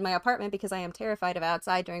hiding inside my apartment, because I am terrified of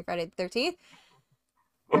outside during Friday the 13th.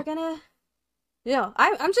 We're gonna,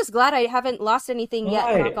 I'm just glad I haven't lost anything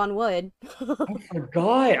yet, knock on wood. I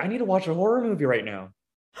forgot. I need to watch a horror movie right now.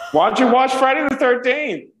 Why don't you watch Friday the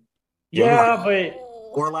 13th? Yeah, but...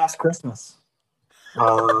 Or Last Christmas.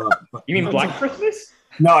 You mean Black Christmas?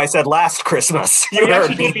 No, I said Last Christmas. You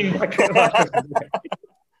heard me.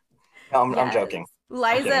 I'm joking.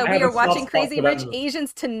 Liza, we are watching Crazy Rich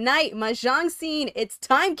Asians tonight. Mahjong scene. It's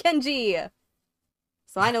time, Kenji.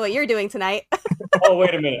 So I know what you're doing tonight. Oh,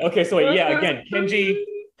 wait a minute. Okay, so wait, again, Kenji,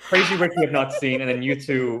 Crazy Rich we have not seen, and then you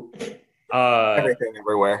two... Everything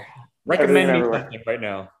Everywhere. Recommend me something right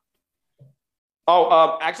now.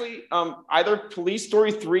 Oh, actually, either Police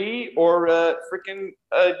Story 3 or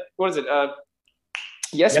what is it?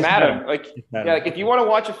 Yes, Madam. Like if you want to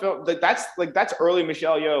watch a film, that's early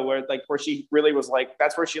Michelle Yeoh, where she really was like,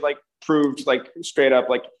 that's where she like proved like straight up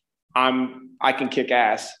like I can kick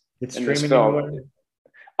ass in this film.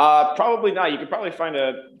 Probably not. You could probably find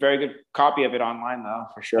a very good copy of it online though,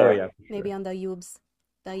 for sure. Oh yeah, maybe on the YouTubes.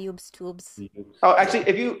 The YouTubes tubes. Oh, actually,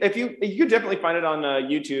 if you could definitely find it on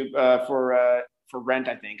YouTube for rent.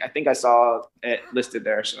 I think I saw it listed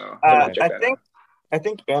there. So I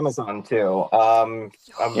think Amazon too. I'm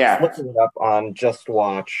looking it up on Just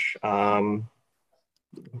Watch.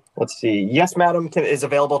 Let's see. Yes, Madam is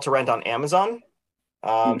available to rent on Amazon,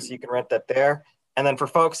 so you can rent that there. And then for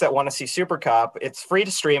folks that want to see Super Cop, it's free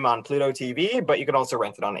to stream on Pluto TV, but you can also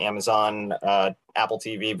rent it on Amazon, Apple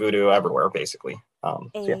TV, Vudu, everywhere, basically.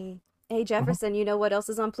 Hey, Jefferson, you know what else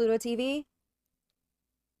is on Pluto TV?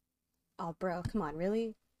 Oh, bro, come on,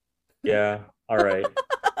 really? Yeah, all right.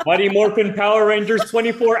 Mighty Morphin Power Rangers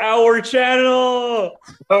 24-hour channel!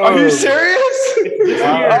 Are you serious?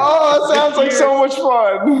 Oh, that sounds like so much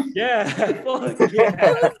fun. Yeah. I was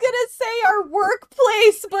gonna say our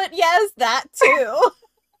workplace, but yes, that too.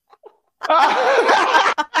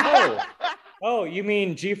 Oh, you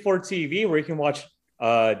mean G4 TV, where you can watch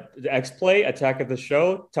the X-Play, Attack of the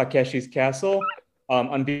Show, Takeshi's Castle,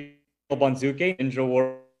 Unbeatable Banzuke, Ninja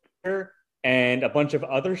Warrior, and a bunch of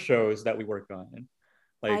other shows that we work on.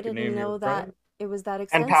 Like, I didn't name your know that friend. it was that And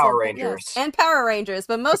extensive. Power but Rangers. yes. And Power Rangers,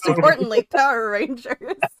 but most importantly, Power Rangers.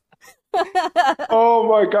 Oh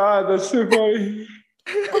my god, that's so funny.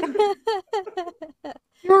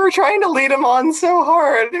 You were trying to lead him on so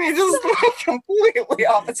hard, and he just went completely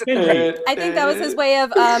opposite. I think that was his way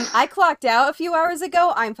of, I clocked out a few hours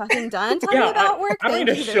ago. I'm fucking done. Tell me about work. I don't Thank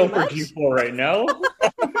need you a very show for much. G4 right now.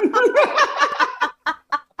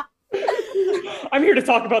 I'm here to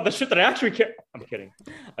talk about the shit that I actually care. I'm kidding.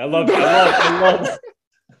 I love.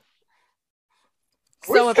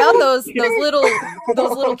 So about those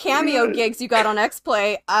little cameo gigs you got on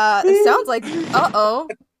X-Play, it sounds like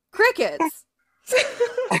crickets.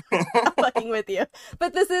 I'm fucking with you.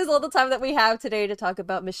 But this is all the time that we have today to talk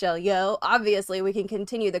about Michelle Yeoh. Obviously, we can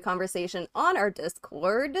continue the conversation on our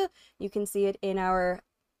Discord. You can see it in our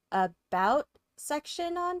About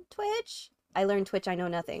section on Twitch. I learned Twitch, I know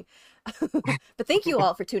nothing. But thank you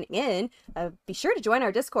all for tuning in. Be sure to join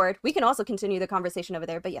our Discord. We can also continue the conversation over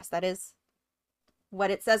there. But yes, that is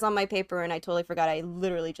what it says on my paper, and I totally forgot. I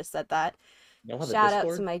literally just said that. Shout out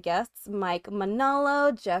to my guests, Mike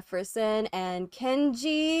Manalo, Jefferson, and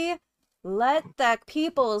Kenji. Let the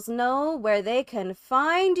peoples know where they can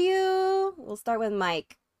find you. We'll start with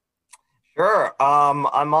Mike. Sure. I'm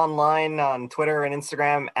online on Twitter and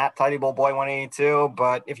Instagram at TidyBullBoy182.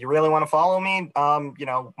 But if you really want to follow me,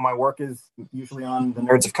 my work is usually on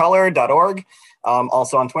thenerdsofcolor.org.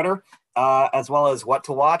 Also on Twitter, as well as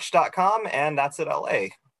whattowatch.com, and that's at LA.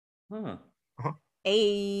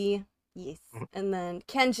 Yes. And then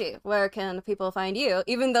Kenji, where can people find you?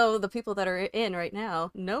 Even though the people that are in right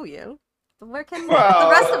now know you, but where can the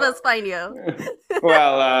rest of us find you?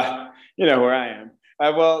 Well, you know where I am.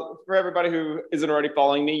 Well, for everybody who isn't already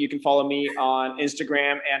following me, you can follow me on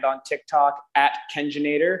Instagram and on TikTok at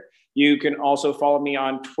Kenjinator. You can also follow me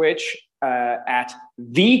on Twitch at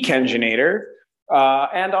the Kenjinator.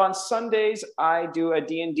 And on Sundays, I do a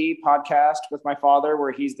D&D podcast with my father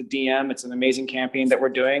where he's the DM. It's an amazing campaign that we're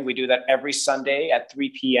doing. We do that every Sunday at 3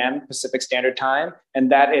 p.m. Pacific Standard Time.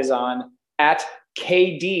 And that is on at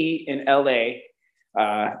KD in LA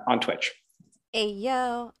on Twitch. Hey,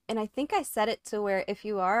 yo. And I think I set it to where if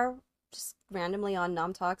you are just randomly on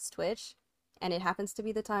Nom Talks Twitch, and it happens to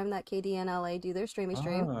be the time that KD and LA do their stream,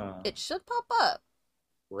 it should pop up.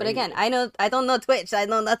 Great. But again, I don't know Twitch. I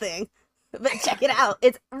know nothing. But check it out.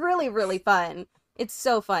 It's really, really fun. It's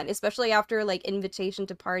so fun, especially after like Invitation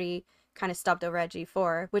to Party kind of stopped over at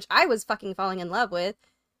G4, which I was fucking falling in love with.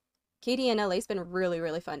 KD and LA's been really,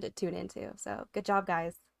 really fun to tune into. So good job,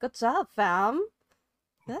 guys. Good job, fam.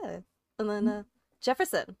 Good. And then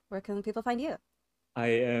Jefferson, where can people find you? I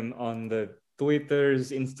am on the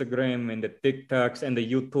Twitters, Instagram, and the TikToks and the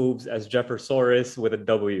YouTubes as Jeffersaurus with a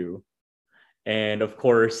W. And of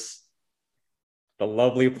course, the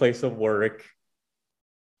lovely place of work,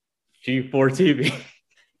 G4 TV.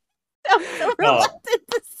 I'm so reluctant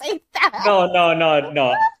to say that.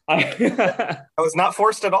 No. I was not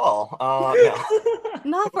forced at all. No.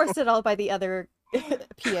 Not forced at all by the other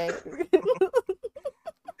PA.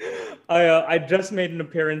 I just made an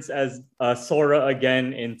appearance as Sora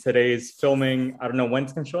again in today's filming. I don't know when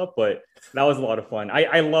it's gonna show up, but that was a lot of fun.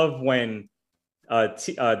 I love when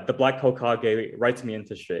the Black Hokage writes me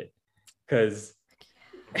into shit, because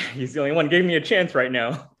he's the only one giving me a chance right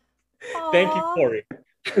now. Aww. Thank you, Corey.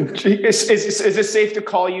 Is it safe to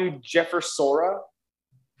call you Jeffersora?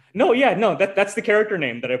 No, that's the character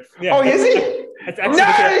name that I. Yeah, oh, is he?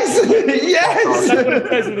 Nice! Yes! That's what it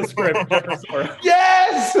says in the script, Jeffersora.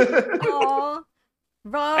 Yes! Aww.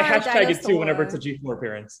 I hashtag it too whenever it's a G4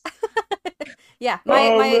 appearance. Yeah,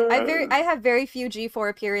 I have very few G4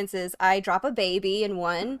 appearances. I drop a baby in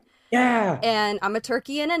one. Yeah. And I'm a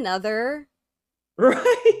turkey in another.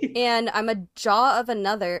 Right. And I'm a jaw of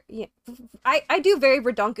another. Yeah. I do very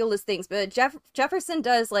redonkulous things, but Jefferson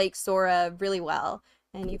does like Sora really well.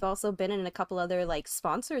 And you've also been in a couple other like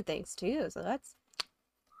sponsored things too, so that's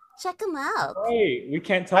check them out. Hey, we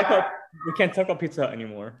can't talk about Pizza Hut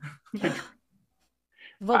anymore.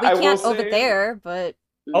 Well, we can't over there, but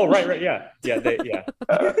oh right, yeah.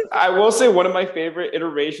 I will say one of my favorite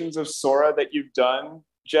iterations of Sora that you've done,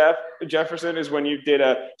 Jefferson, is when you did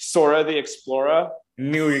a Sora the Explorer.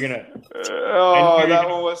 Knew you were gonna. That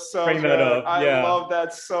one was so good. I love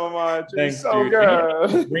that so much. Thanks, it's so dude.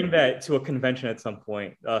 good. Bring that to a convention at some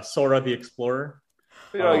point. Sora the Explorer.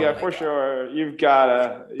 Yeah, for sure. You've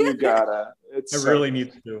gotta. It's I really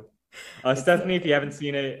need to. Stephanie, if you haven't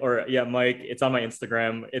seen it, or Mike, it's on my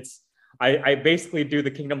Instagram. I basically do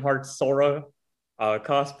the Kingdom Hearts Sora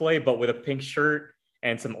cosplay, but with a pink shirt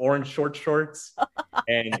and some orange shorts,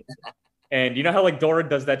 and you know how like Dora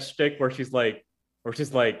does that shtick where she's like,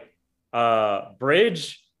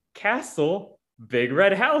 bridge, castle, big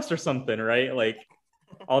red house or something, right? Like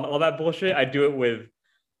all that bullshit. I do it with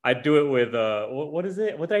what is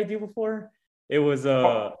it? What did I do before? It was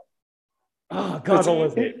oh god, what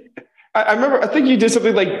was it? I remember, I think you did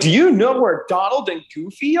something like, do you know where Donald and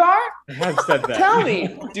Goofy are? I have said that. Tell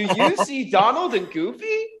me, do you see Donald and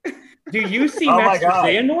Goofy? Do you see Oh my Master God.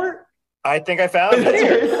 Xehanort? I think I found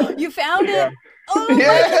it. You found it? Yeah. Oh,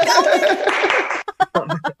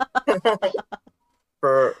 Yeah.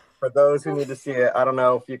 For those who need to see it, I don't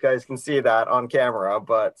know if you guys can see that on camera,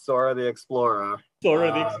 but Sora the Explorer.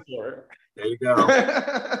 Sora the Explorer. There you go. Oh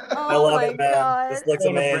I love my it, man. God. This looks I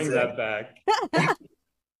want to amazing. bring that back.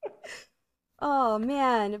 Oh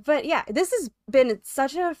man, but yeah, this has been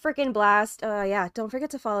such a freaking blast. Yeah, don't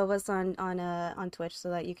forget to follow us on Twitch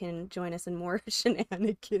so that you can join us in more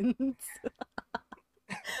shenanigans.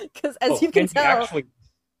 Because as you can Kenji tell, actually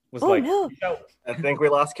was oh like, no, I think we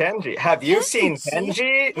lost Kenji. Have you seen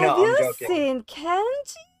Kenji? have No, you I'm joking. seen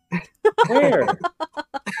Kenji? where?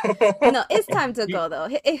 No, it's time to go though.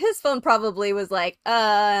 His phone probably was like,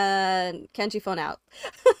 Kenji phone out.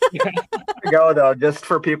 Go though, just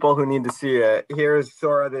for people who need to see it. Here's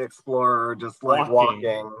Sora the Explorer just like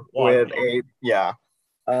walking. With a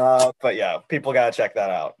but yeah, people gotta check that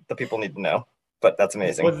out. The people need to know. But that's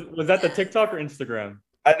amazing. Was that the TikTok or Instagram?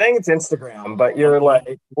 I think it's Instagram, but you're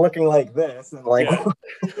like looking like this and like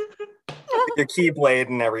your keyblade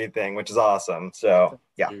and everything, which is awesome. So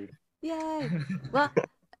yeah. Dude. Yay. Well,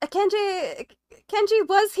 Kenji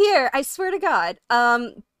was here. I swear to God.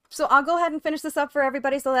 So I'll go ahead and finish this up for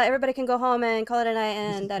everybody so that everybody can go home and call it a night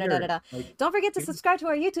and da-da-da-da-da. Don't forget to subscribe to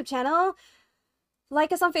our YouTube channel.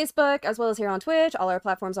 Like us on Facebook as well as here on Twitch. All our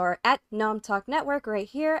platforms are at Nom Talk Network right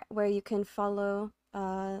here where you can follow.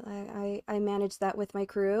 I manage that with my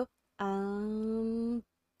crew.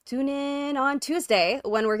 Tune in on Tuesday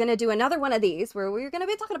when we're going to do another one of these where we're going to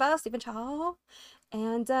be talking about Stephen Chow.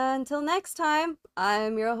 And until next time,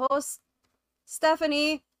 I'm your host,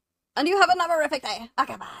 Stephanie. And you have a terrific day.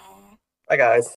 Okay, bye. Bye, guys.